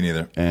 Me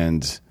neither.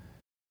 And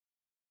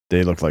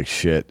they look like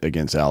shit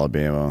against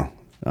Alabama.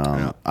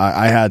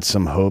 I had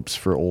some hopes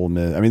for Ole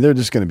Miss. I mean, they're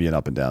just going to be an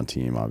up and down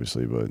team,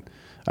 obviously, but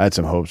I had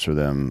some hopes for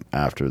them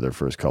after their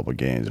first couple of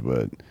games,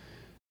 but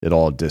it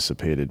all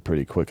dissipated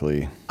pretty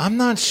quickly. I'm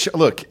not sure.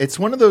 Look, it's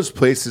one of those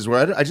places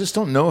where I just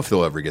don't know if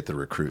they'll ever get the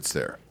recruits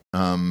there.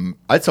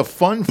 It's a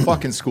fun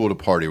fucking school to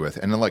party with,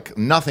 and like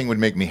nothing would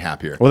make me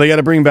happier. Well, they got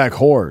to bring back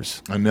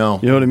whores. I know.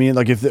 You know what I mean?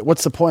 Like,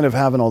 what's the point of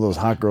having all those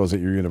hot girls at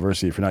your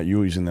university if you're not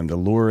using them to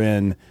lure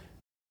in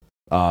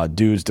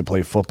dudes to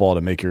play football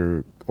to make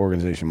your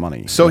organization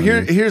money? So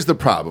here's the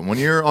problem: when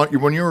you're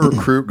a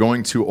recruit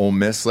going to Ole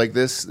Miss like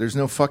this, there's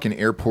no fucking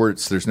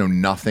airports, there's no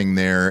nothing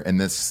there,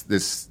 and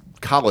this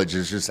college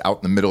is just out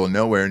in the middle of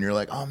nowhere, and you're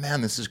like, oh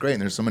man, this is great,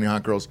 and there's so many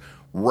hot girls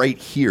right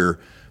here.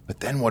 But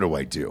then what do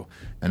I do?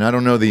 And I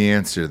don't know the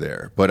answer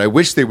there. But I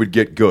wish they would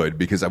get good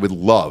because I would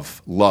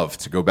love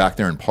to go back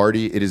there and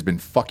party. It has been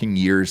fucking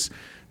years.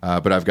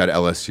 But I've got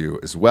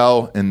LSU as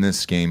well in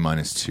this game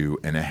minus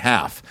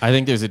 2.5. I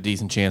think there's a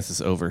decent chance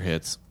this over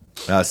hits.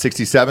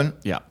 67?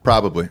 Yeah.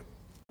 Probably.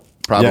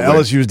 Yeah,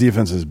 LSU's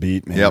defense is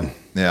beat, man. Yep.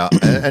 Yeah.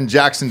 and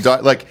Jackson,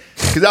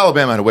 because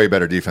Alabama had a way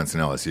better defense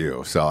than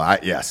LSU. So,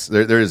 yes,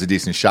 there is a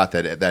decent shot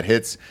that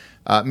hits.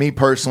 Me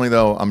personally,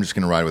 though, I'm just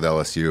going to ride with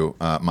LSU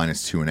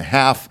minus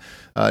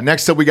 2.5.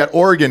 Next up, we got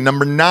Oregon,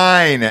 number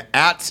 9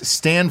 at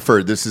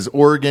Stanford. This is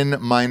Oregon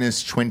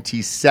minus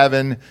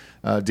 27.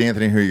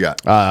 D'Anthony, who you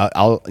got?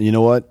 You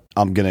know what?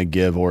 I'm going to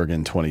give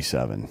Oregon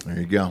 27. There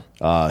you go.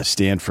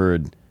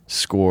 Stanford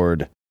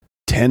scored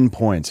 10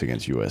 points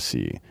against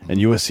USC, and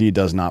USC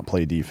does not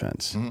play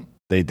defense.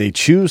 They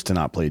choose to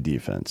not play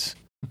defense.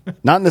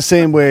 Not in the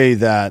same way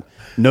that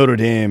Notre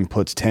Dame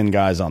puts 10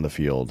 guys on the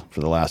field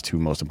for the last 2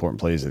 most important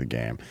plays of the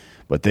game.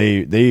 But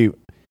they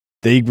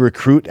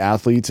recruit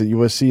athletes at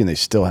USC, and they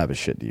still have a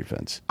shit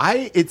defense.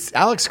 It's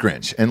Alex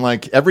Grinch, and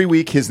like every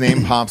week his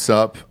name pops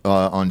up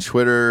on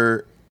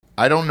Twitter.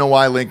 I don't know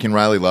why Lincoln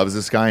Riley loves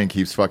this guy and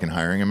keeps fucking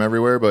hiring him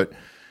everywhere, but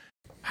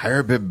hire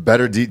a bit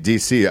better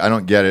DC. I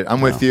don't get it.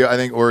 I'm with you. I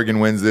think Oregon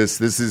wins this.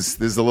 This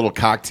is a little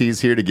cock tease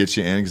here to get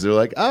you in because they're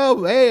like,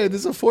 oh, hey,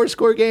 this is a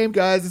 4-score game,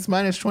 guys. It's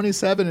minus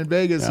 27 in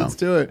Vegas. Let's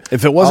do it.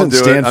 If it wasn't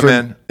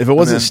Stanford,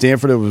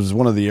 Stanford, it was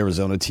one of the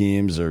Arizona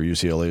teams or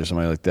UCLA or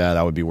something like that.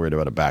 I would be worried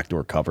about a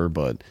backdoor cover,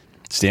 but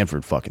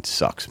Stanford fucking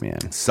sucks,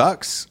 man.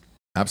 Sucks.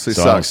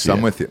 Absolutely sucks. So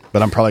I'm with you.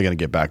 But I'm probably going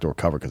to get backdoor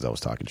cover because I was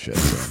talking shit.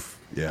 So.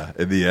 Yeah,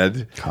 in the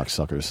end.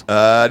 Cocksuckers.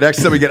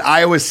 Next up, we get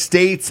Iowa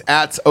State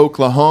at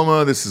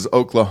Oklahoma. This is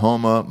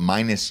Oklahoma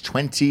minus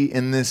 20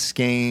 in this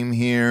game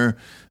here.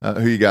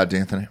 Who you got,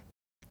 D'Anthony?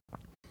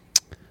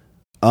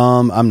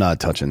 I'm not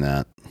touching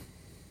that.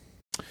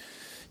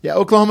 Yeah,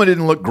 Oklahoma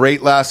didn't look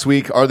great last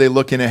week. Are they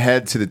looking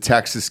ahead to the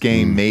Texas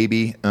game?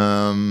 Maybe.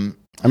 I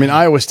mean,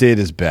 Iowa State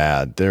is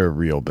bad. They're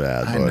real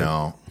bad. I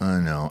know.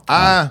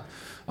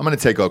 I'm going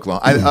to take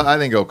Oklahoma. I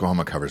think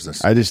Oklahoma covers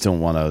this. I just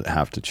don't want to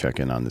have to check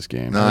in on this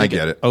game. No, I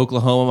get it.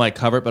 Oklahoma might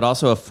cover it, but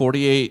also a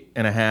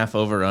 48.5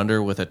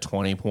 over-under with a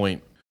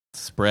 20-point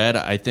spread.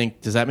 I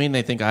think. Does that mean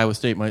they think Iowa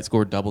State might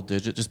score double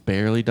digit, just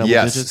barely double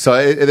digits? Yes.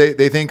 So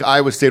they think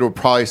Iowa State will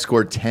probably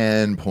score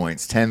 10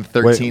 points, 10,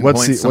 13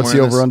 points. What's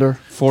the over-under?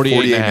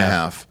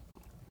 48.5.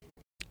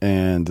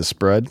 And the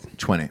spread?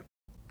 20.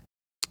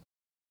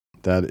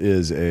 That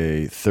is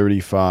a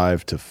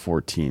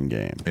 35-14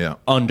 game. Yeah.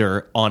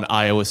 Under on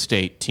Iowa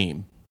State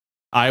team.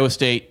 Iowa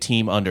State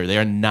team under. They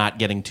are not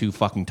getting 2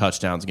 fucking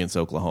touchdowns against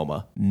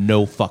Oklahoma.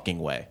 No fucking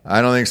way.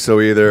 I don't think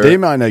so either. They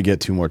might not get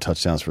 2 more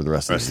touchdowns for the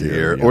rest of the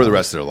year. Or the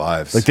rest of their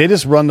lives. Like they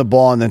just run the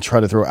ball and then try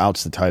to throw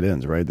outs to tight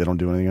ends, right? They don't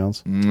do anything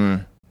else?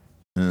 I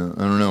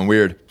don't know.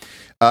 Weird.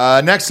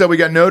 Next up, we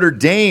got Notre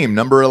Dame,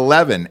 number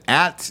 11,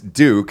 at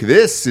Duke.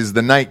 This is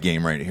the night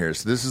game right here.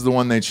 So this is the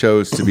one they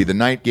chose to be the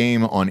night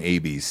game on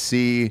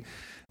ABC.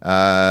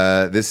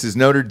 This is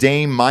Notre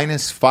Dame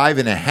minus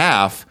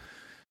 5.5.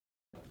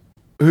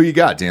 Who you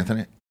got,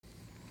 D'Anthony?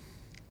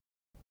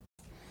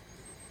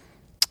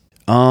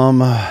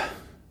 Man,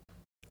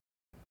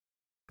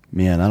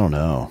 I don't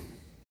know.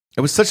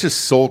 It was such a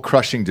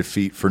soul-crushing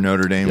defeat for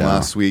Notre Dame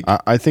last week.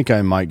 I think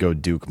I might go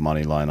Duke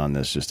money line on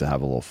this just to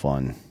have a little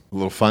fun. A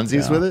little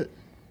funsies with it.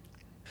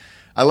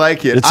 I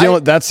like it.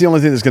 That's the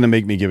only thing that's going to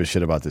make me give a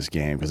shit about this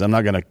game because I'm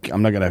not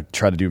gonna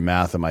try to do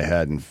math in my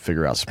head and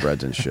figure out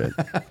spreads and shit.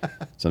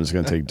 So I'm just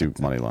going to take Duke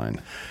money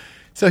line.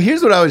 So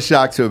here's what I was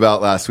shocked to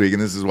about last week,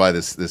 and this is why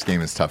this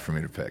game is tough for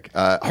me to pick.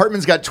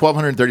 Hartman's got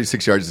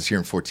 1,236 yards this year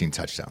and 14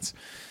 touchdowns.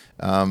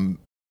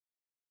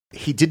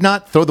 He did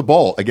not throw the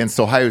ball against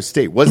Ohio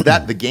State. Was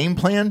that the game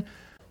plan?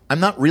 I'm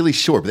not really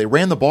sure, but they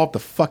ran the ball up the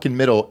fucking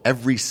middle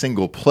every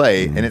single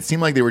play, and it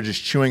seemed like they were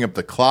just chewing up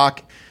the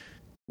clock,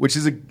 which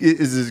is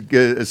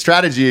a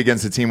strategy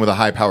against a team with a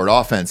high-powered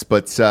offense.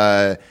 But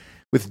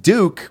with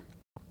Duke,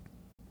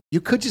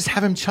 you could just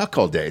have him chuck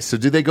all day. So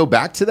do they go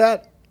back to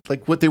that?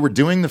 Like what they were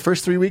doing the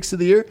first 3 weeks of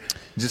the year?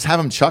 Just have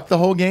him chuck the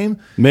whole game?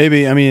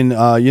 Maybe. I mean,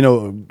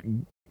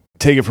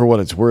 take it for what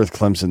it's worth.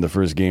 Clemson, the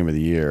first game of the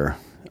year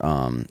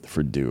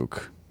for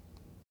Duke,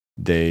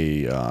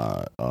 they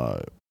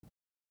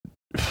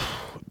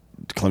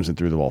Clemson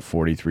threw the ball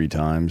 43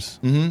 times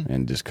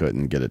and just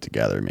couldn't get it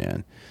together,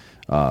 man.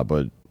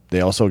 But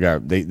they also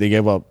they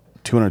gave up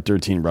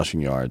 213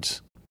 rushing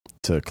yards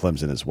to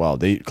Clemson as well.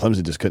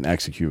 Clemson just couldn't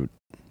execute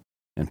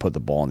and put the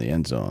ball in the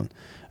end zone.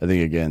 I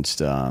think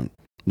against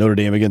Notre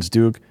Dame against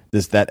Duke,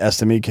 that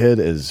Estime kid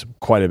is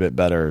quite a bit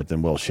better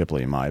than Will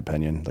Shipley, in my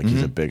opinion. Like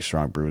he's a big,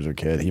 strong bruiser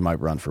kid. He might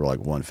run for like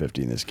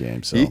 150 in this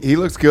game. So he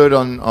looks good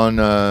on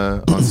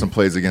some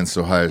plays against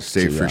Ohio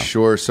State for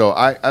sure. So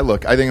I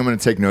think I'm going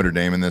to take Notre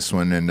Dame in this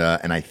one, and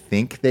I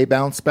think they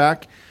bounce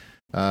back.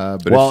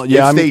 But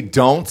if they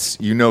don't,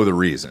 you know the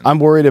reason. I'm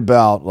worried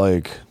about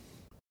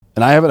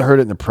and I haven't heard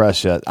it in the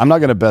press yet. I'm not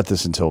going to bet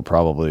this until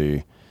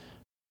probably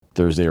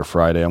Thursday or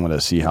Friday. I'm going to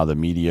see how the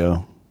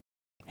media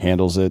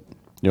handles it.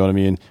 You know what I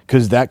mean?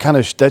 Because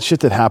that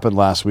shit that happened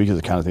last week is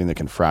the kind of thing that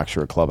can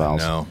fracture a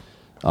clubhouse.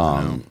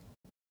 No.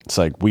 It's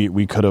like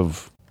we could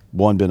have,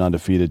 1, been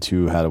undefeated,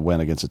 2, had a win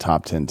against a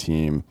top 10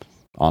 team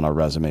on our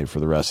resume for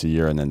the rest of the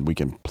year, and then we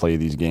can play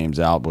these games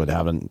out, but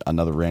having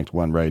another ranked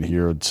one right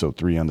here, so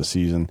 3 on the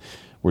season,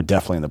 we're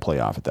definitely in the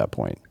playoff at that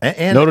point.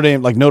 And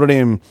Notre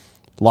Dame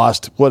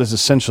lost what is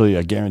essentially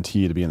a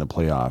guarantee to be in the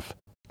playoff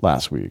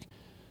last week.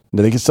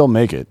 They can still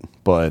make it,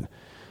 but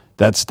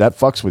that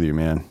fucks with you,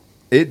 man.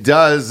 It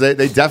does.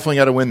 They definitely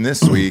got to win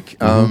this week.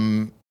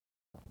 The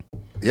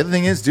other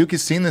thing is Duke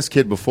has seen this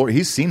kid before.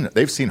 They've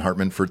seen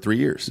Hartman for 3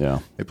 years. Yeah,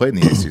 they played in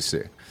the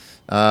ACC.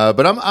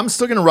 But I'm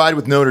still going to ride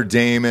with Notre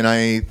Dame, and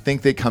I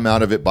think they come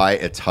out of it by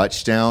a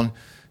touchdown.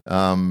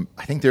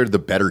 I think they're the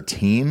better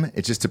team.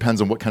 It just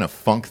depends on what kind of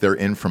funk they're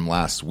in from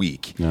last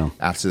week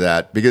after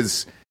that.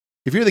 Because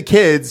if you're the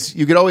kids,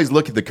 you could always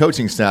look at the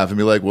coaching staff and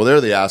be like, well,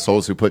 they're the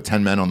assholes who put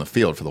 10 men on the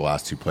field for the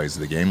last 2 plays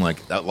of the game.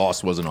 Like, that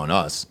loss wasn't on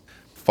us.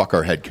 Fuck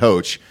our head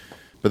coach.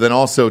 But then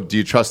also, do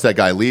you trust that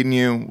guy leading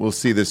you? We'll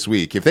see this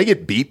week. If they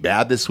get beat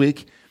bad this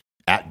week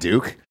at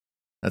Duke,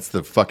 that's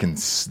the fucking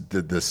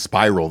the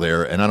spiral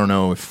there. And I don't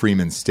know if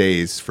Freeman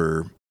stays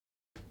for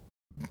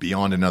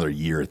beyond another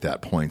year at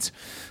that point.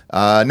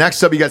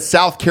 Next up, you got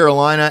South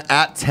Carolina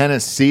at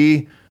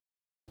Tennessee.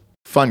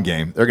 Fun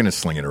game. They're going to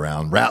sling it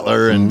around.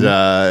 Rattler and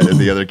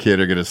the other kid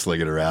are going to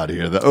sling it around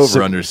here. The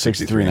over-under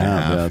 63.5.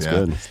 Yeah, that's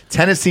good.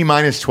 Tennessee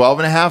minus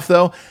 12.5,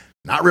 though.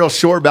 Not real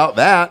sure about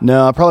that.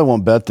 No, I probably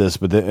won't bet this,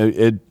 but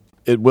it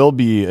will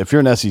be. If you're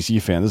an SEC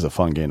fan, this is a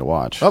fun game to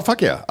watch. Oh,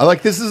 fuck yeah. I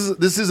like this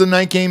is a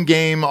night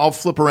game. I'll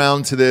flip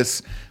around to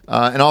this,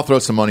 and I'll throw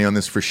some money on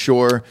this for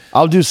sure.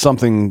 I'll do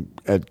something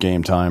at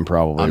game time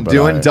probably. I'm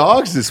doing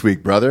dogs this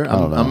week, brother.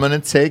 I'm going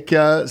to take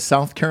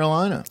South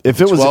Carolina.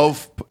 If it was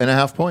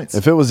 12.5 points.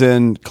 If it was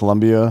in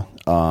Columbia,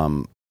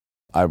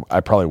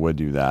 I probably would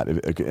do that.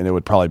 And it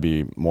would probably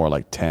be more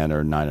like 10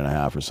 or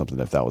 9.5 or something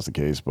if that was the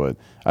case. But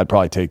I'd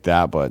probably take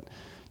that. But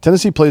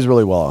Tennessee plays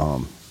really well at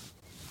home.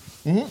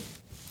 Mm-hmm.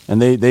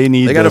 And they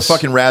need They got a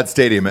fucking rad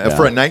stadium.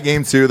 For a night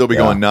game, too, they'll be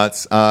going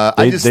nuts.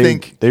 I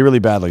think they really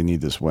badly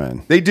need this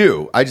win. They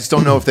do. I just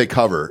don't know if they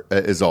cover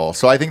is all.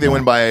 So I think they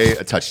win by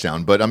a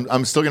touchdown. But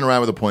I'm still going to ride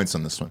with the points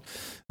on this one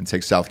and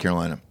take South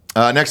Carolina.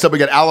 Next up, we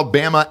got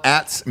Alabama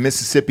at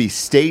Mississippi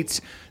State.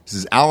 This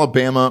is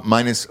Alabama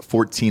minus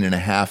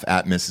 14.5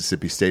 at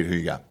Mississippi State. Who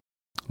you got?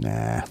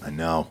 Nah. I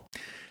know.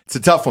 It's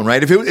a tough one,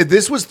 right? If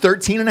this was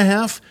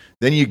 13.5,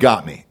 then you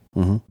got me.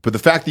 Mm-hmm. But the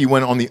fact that you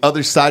went on the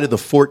other side of the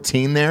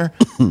 14 there,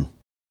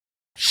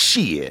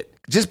 shit.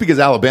 Just because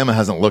Alabama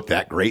hasn't looked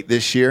that great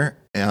this year.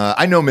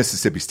 I know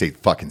Mississippi State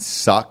fucking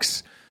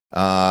sucks.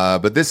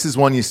 But this is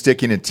one you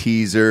stick in a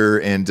teaser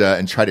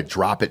and try to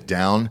drop it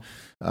down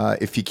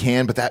if you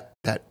can. But that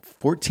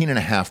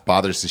 14.5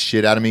 bothers the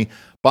shit out of me.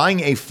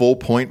 Buying a full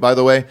point, by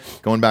the way,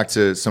 going back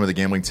to some of the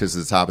gambling tips at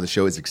the top of the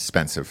show, is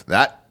expensive.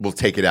 That will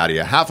take it out of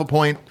you. Half a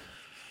point,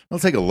 it'll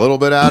take a little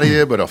bit out of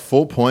you, but a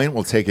full point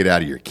will take it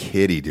out of your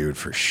kitty, dude,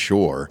 for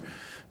sure.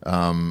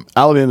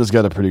 Alabama's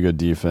got a pretty good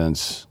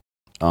defense,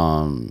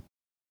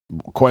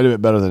 quite a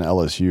bit better than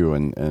LSU,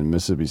 and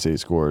Mississippi State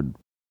scored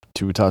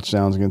 2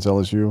 touchdowns against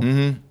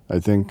LSU, I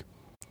think.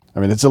 I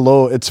mean, it's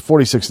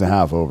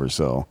 46.5 over,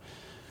 so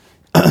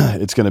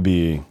it's going to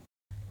be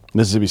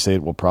Mississippi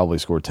State will probably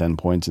score 10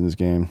 points in this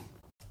game.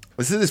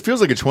 This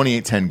feels like a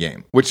 28-10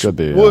 game, which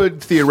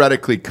would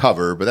theoretically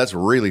cover, but that's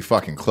really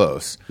fucking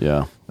close.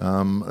 Yeah.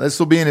 This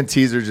will be in a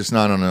teaser, just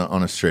not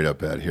on a straight-up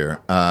bet here.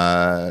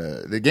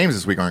 The games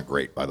this week aren't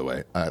great, by the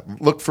way.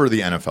 Look for the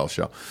NFL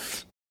show.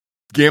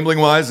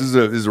 Gambling-wise,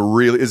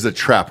 is a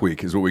trap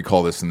week, is what we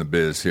call this in the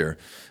biz here.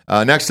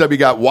 Next up, you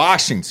got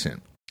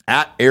Washington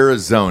at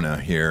Arizona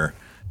here.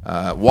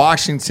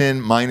 Washington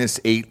minus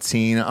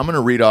 18. I'm going to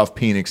read off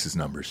Penix's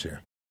numbers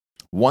here.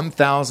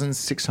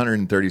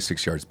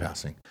 1,636 yards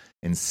passing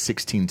and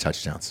 16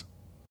 touchdowns.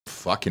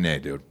 Fucking A,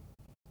 dude.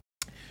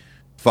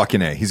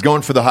 Fucking A. He's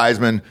going for the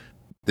Heisman.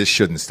 This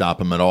shouldn't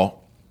stop him at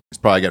all. He's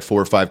probably got 4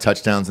 or 5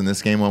 touchdowns in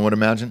this game, I would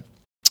imagine.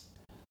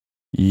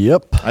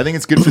 Yep. I think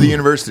it's good for the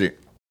university.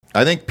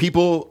 I think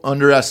people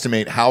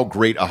underestimate how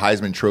great a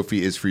Heisman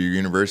Trophy is for your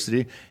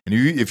university. And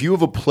if you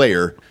have a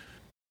player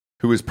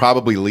who is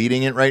probably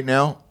leading it right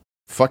now,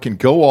 fucking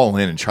go all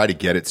in and try to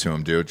get it to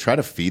him, dude. Try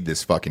to feed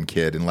this fucking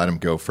kid and let him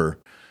go for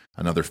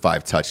another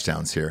 5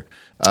 touchdowns here.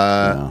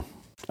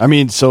 I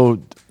mean,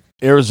 so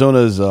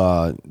Arizona's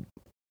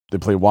they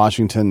play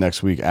Washington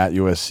next week at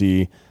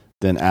USC,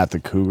 then at the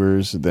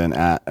Cougars,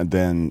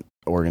 then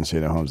Oregon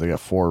State at home. They got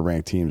 4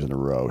 ranked teams in a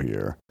row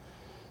here.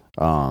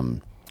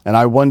 And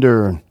I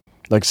wonder,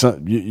 like, so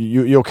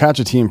you'll catch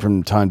a team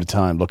from time to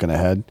time looking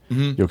ahead.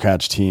 Mm-hmm. You'll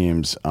catch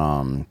teams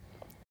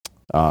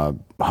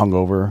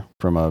hungover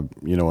from a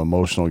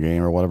emotional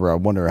game or whatever. I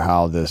wonder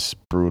how this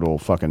brutal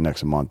fucking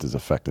next month is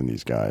affecting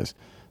these guys,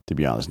 to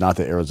be honest. Not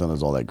that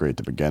Arizona's all that great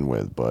to begin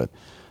with, but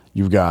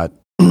you've got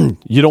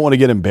you don't want to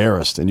get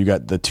embarrassed, and you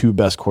got the 2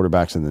 best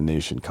quarterbacks in the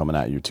nation coming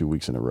at you 2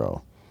 weeks in a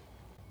row.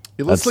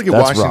 Yeah, let's look at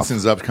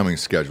Washington's upcoming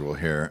schedule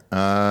here.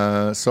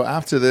 So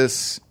after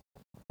this,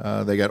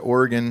 they got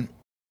Oregon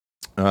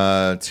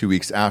 2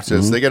 weeks after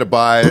this. So they got to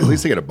buy, at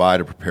least they got to buy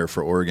to prepare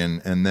for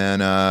Oregon. And then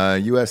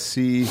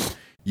USC,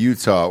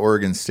 Utah,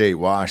 Oregon State,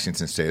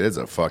 Washington State. It's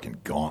a fucking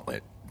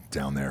gauntlet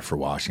down there for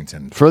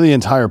Washington. For the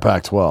entire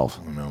Pac-12.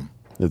 I don't know.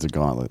 It's a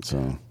gauntlet,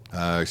 so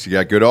you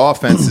got good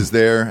offenses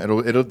there.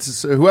 It'll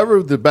just,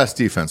 whoever the best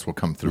defense will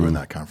come through in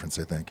that conference,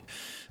 I think.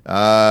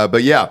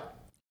 But yeah,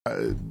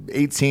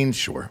 18,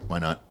 sure, why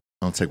not?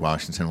 I'll take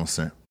Washington. We'll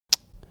see.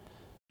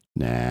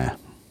 Nah.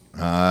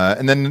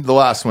 And then the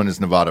last one is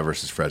Nevada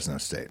versus Fresno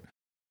State.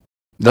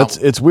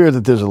 It's weird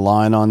that there's a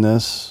line on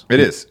this.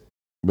 It is.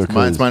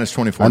 It's minus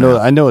 24.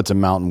 I know it's a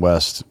Mountain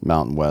West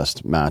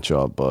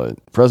matchup, but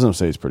Fresno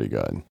State's pretty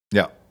good.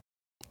 Yeah.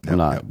 I'm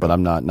not, but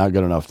I'm not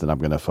good enough that I'm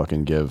going to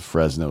fucking give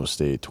Fresno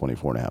State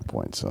 24.5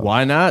 points. So.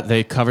 Why not?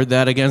 They covered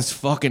that against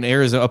fucking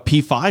Arizona, a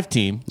P5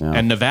 team,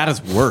 and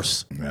Nevada's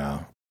worse.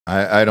 Yeah.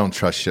 I don't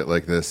trust shit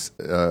like this.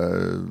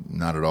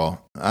 Not at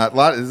all.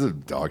 This is a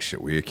dog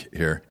shit week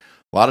here.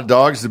 A lot of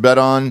dogs to bet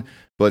on,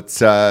 but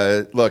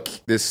look,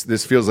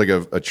 this feels like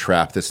a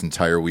trap this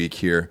entire week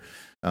here.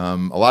 A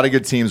lot of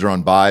good teams are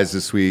on buys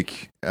this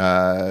week.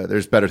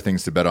 There's better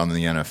things to bet on than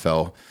the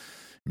NFL,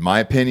 in my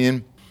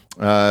opinion.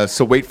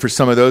 So wait for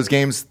some of those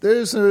games.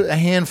 There's a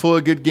handful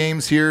of good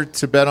games here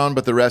to bet on,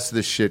 but the rest of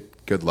this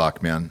shit, good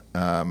luck, man.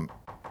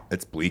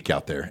 It's bleak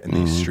out there in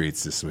these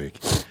streets this week.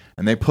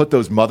 And they put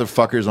those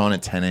motherfuckers on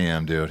at 10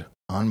 a.m., dude.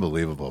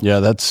 Unbelievable.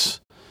 Yeah, that's...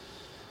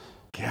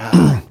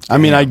 God. I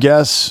mean, I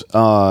guess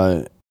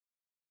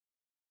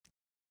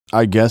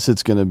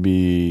it's going to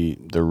be...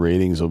 The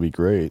ratings will be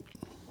great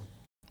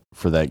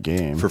for that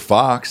game. For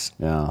Fox.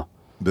 Yeah.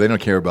 But they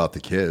don't care about the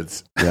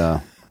kids.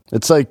 Yeah.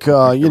 It's like,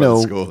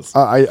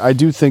 I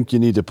do think you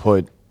need to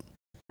put...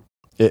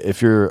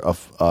 If you're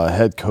a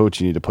head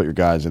coach, you need to put your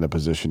guys in a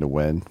position to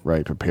win,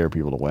 right? Prepare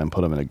people to win.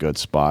 Put them in a good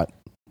spot.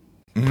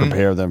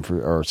 Prepare them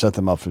or set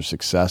them up for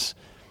success.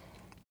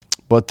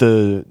 But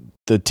the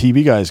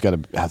TV guys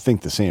got to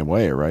think the same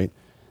way, right?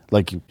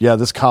 Like, yeah,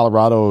 this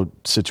Colorado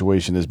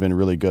situation has been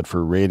really good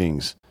for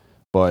ratings,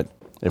 but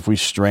if we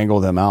strangle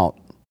them out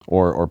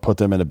or put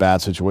them in a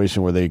bad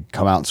situation where they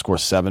come out and score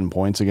 7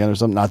 points again or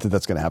something, not that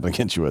that's going to happen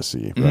against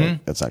USC, right?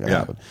 That's not going to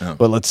happen. Yeah.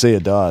 But let's say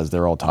it does.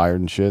 They're all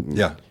tired and shit.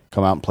 And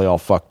come out and play all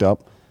fucked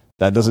up.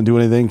 That doesn't do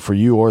anything for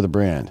you or the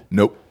brand.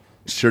 Nope.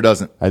 Sure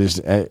doesn't.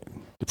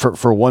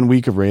 For 1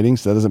 week of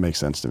ratings, that doesn't make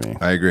sense to me.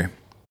 I agree.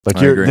 Like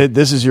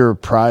this is your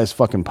prize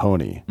fucking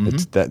pony.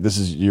 This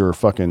is your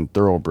fucking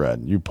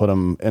thoroughbred. You put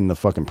them in the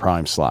fucking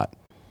prime slot.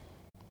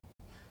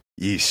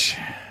 Yeesh.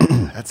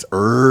 That's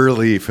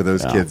early for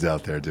those kids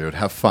out there, dude.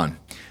 Have fun.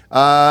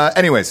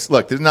 Anyways,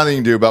 look, there's nothing you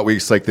can do about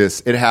weeks like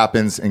this. It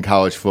happens in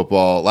college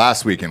football.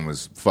 Last weekend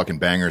was fucking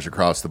bangers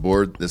across the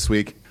board. This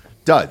week,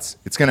 duds.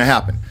 It's going to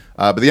happen.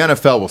 But the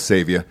NFL will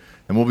save you.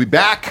 And we'll be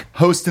back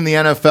hosting the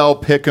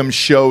NFL Pick'em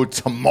show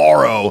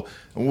tomorrow.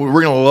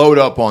 We're going to load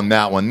up on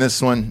that one.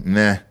 This one,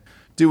 meh.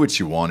 Do what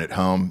you want at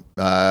home.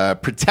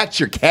 Protect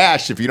your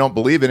cash if you don't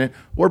believe in it,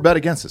 or bet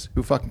against us.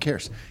 Who fucking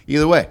cares?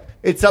 Either way,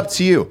 it's up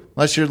to you.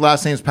 Unless your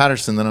last name's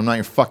Patterson, then I'm not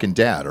your fucking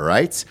dad, all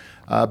right?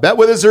 Bet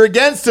with us or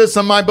against us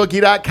on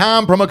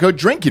mybookie.com. Promo code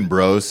Drinking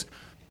Bros.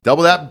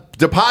 Double that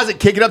deposit.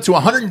 Kick it up to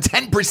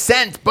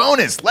 110%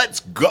 bonus.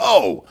 Let's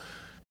go.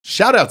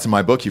 Shout out to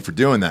MyBookie for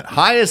doing that.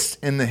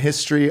 Highest in the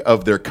history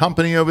of their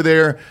company over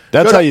there.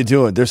 That's how you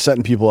do it. They're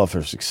setting people up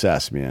for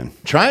success, man.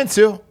 Trying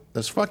to.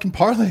 Those fucking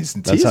parlays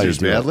and teasers,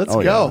 man. Let's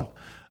go. Yeah.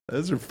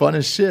 Those are fun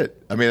as shit.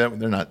 I mean,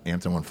 they're not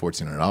amped on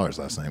 $1,400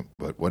 last night,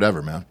 but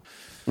whatever,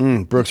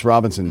 man. Brooks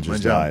Robinson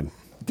just died.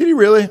 Did he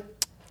really?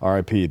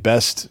 R.I.P.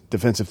 Best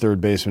defensive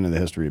third baseman in the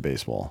history of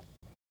baseball.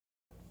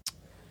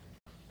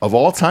 Of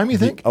all time, you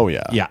think? Oh,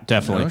 yeah. Yeah,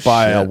 definitely.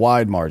 By a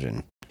wide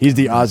margin. He's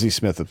the Ozzie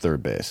Smith of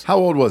third base. How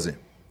old was he?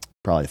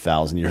 Probably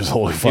 1,000 years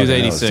old. He was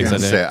 86, I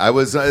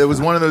think. It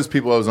was one of those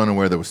people I was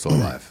unaware that was still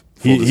alive.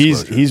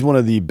 He's one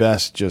of the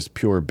best just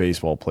pure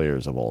baseball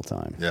players of all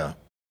time. Yeah.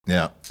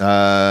 Yeah.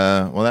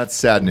 Well, that's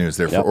sad news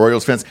there for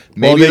Orioles fans.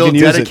 Maybe they'll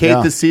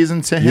dedicate the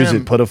season to him. Use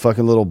it. Put a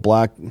fucking little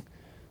black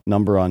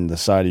number on the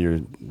side of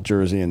your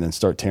jersey and then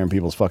start tearing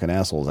people's fucking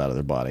assholes out of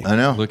their body. I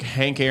know. Look,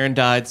 Hank Aaron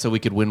died so we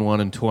could win one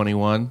in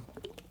 21.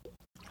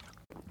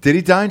 Did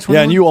he die in 21?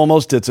 Yeah, and you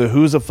almost did. So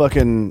who's a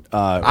fucking...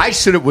 I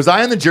should have... Was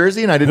I on the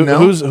jersey and I didn't know?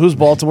 Who's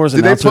Baltimore's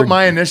announcer? Did they put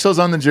my initials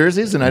on the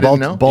jerseys and I didn't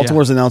know?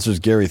 Baltimore's announcer is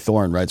Gary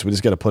Thorne, right? So we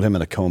just got to put him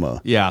in a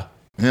coma. Yeah.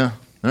 Yeah.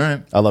 All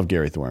right. I love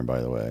Gary Thorne,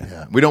 by the way.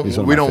 Yeah. We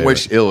don't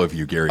wish ill of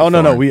you, Gary Thorne.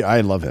 No.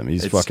 I love him.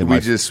 He's fucking...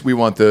 We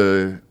want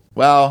the...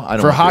 Well, I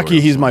don't... For hockey,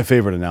 he's my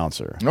favorite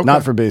announcer. Okay.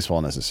 Not for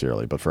baseball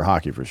necessarily, but for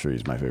hockey, for sure,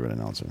 he's my favorite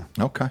announcer.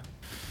 Okay.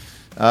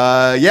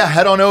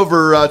 Head on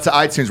over to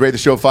iTunes, rate the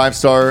show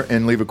 5-star,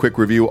 and leave a quick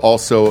review.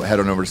 Also, head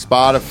on over to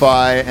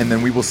Spotify, and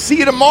then we will see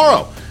you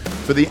tomorrow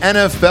for the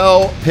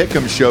NFL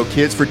Pick'em Show,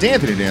 kids. For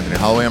D'Anthony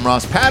Holloway, I'm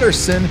Ross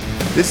Patterson.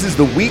 This is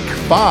the Week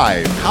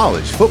 5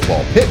 College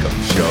Football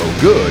Pick'em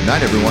Show. Good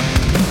night, everyone.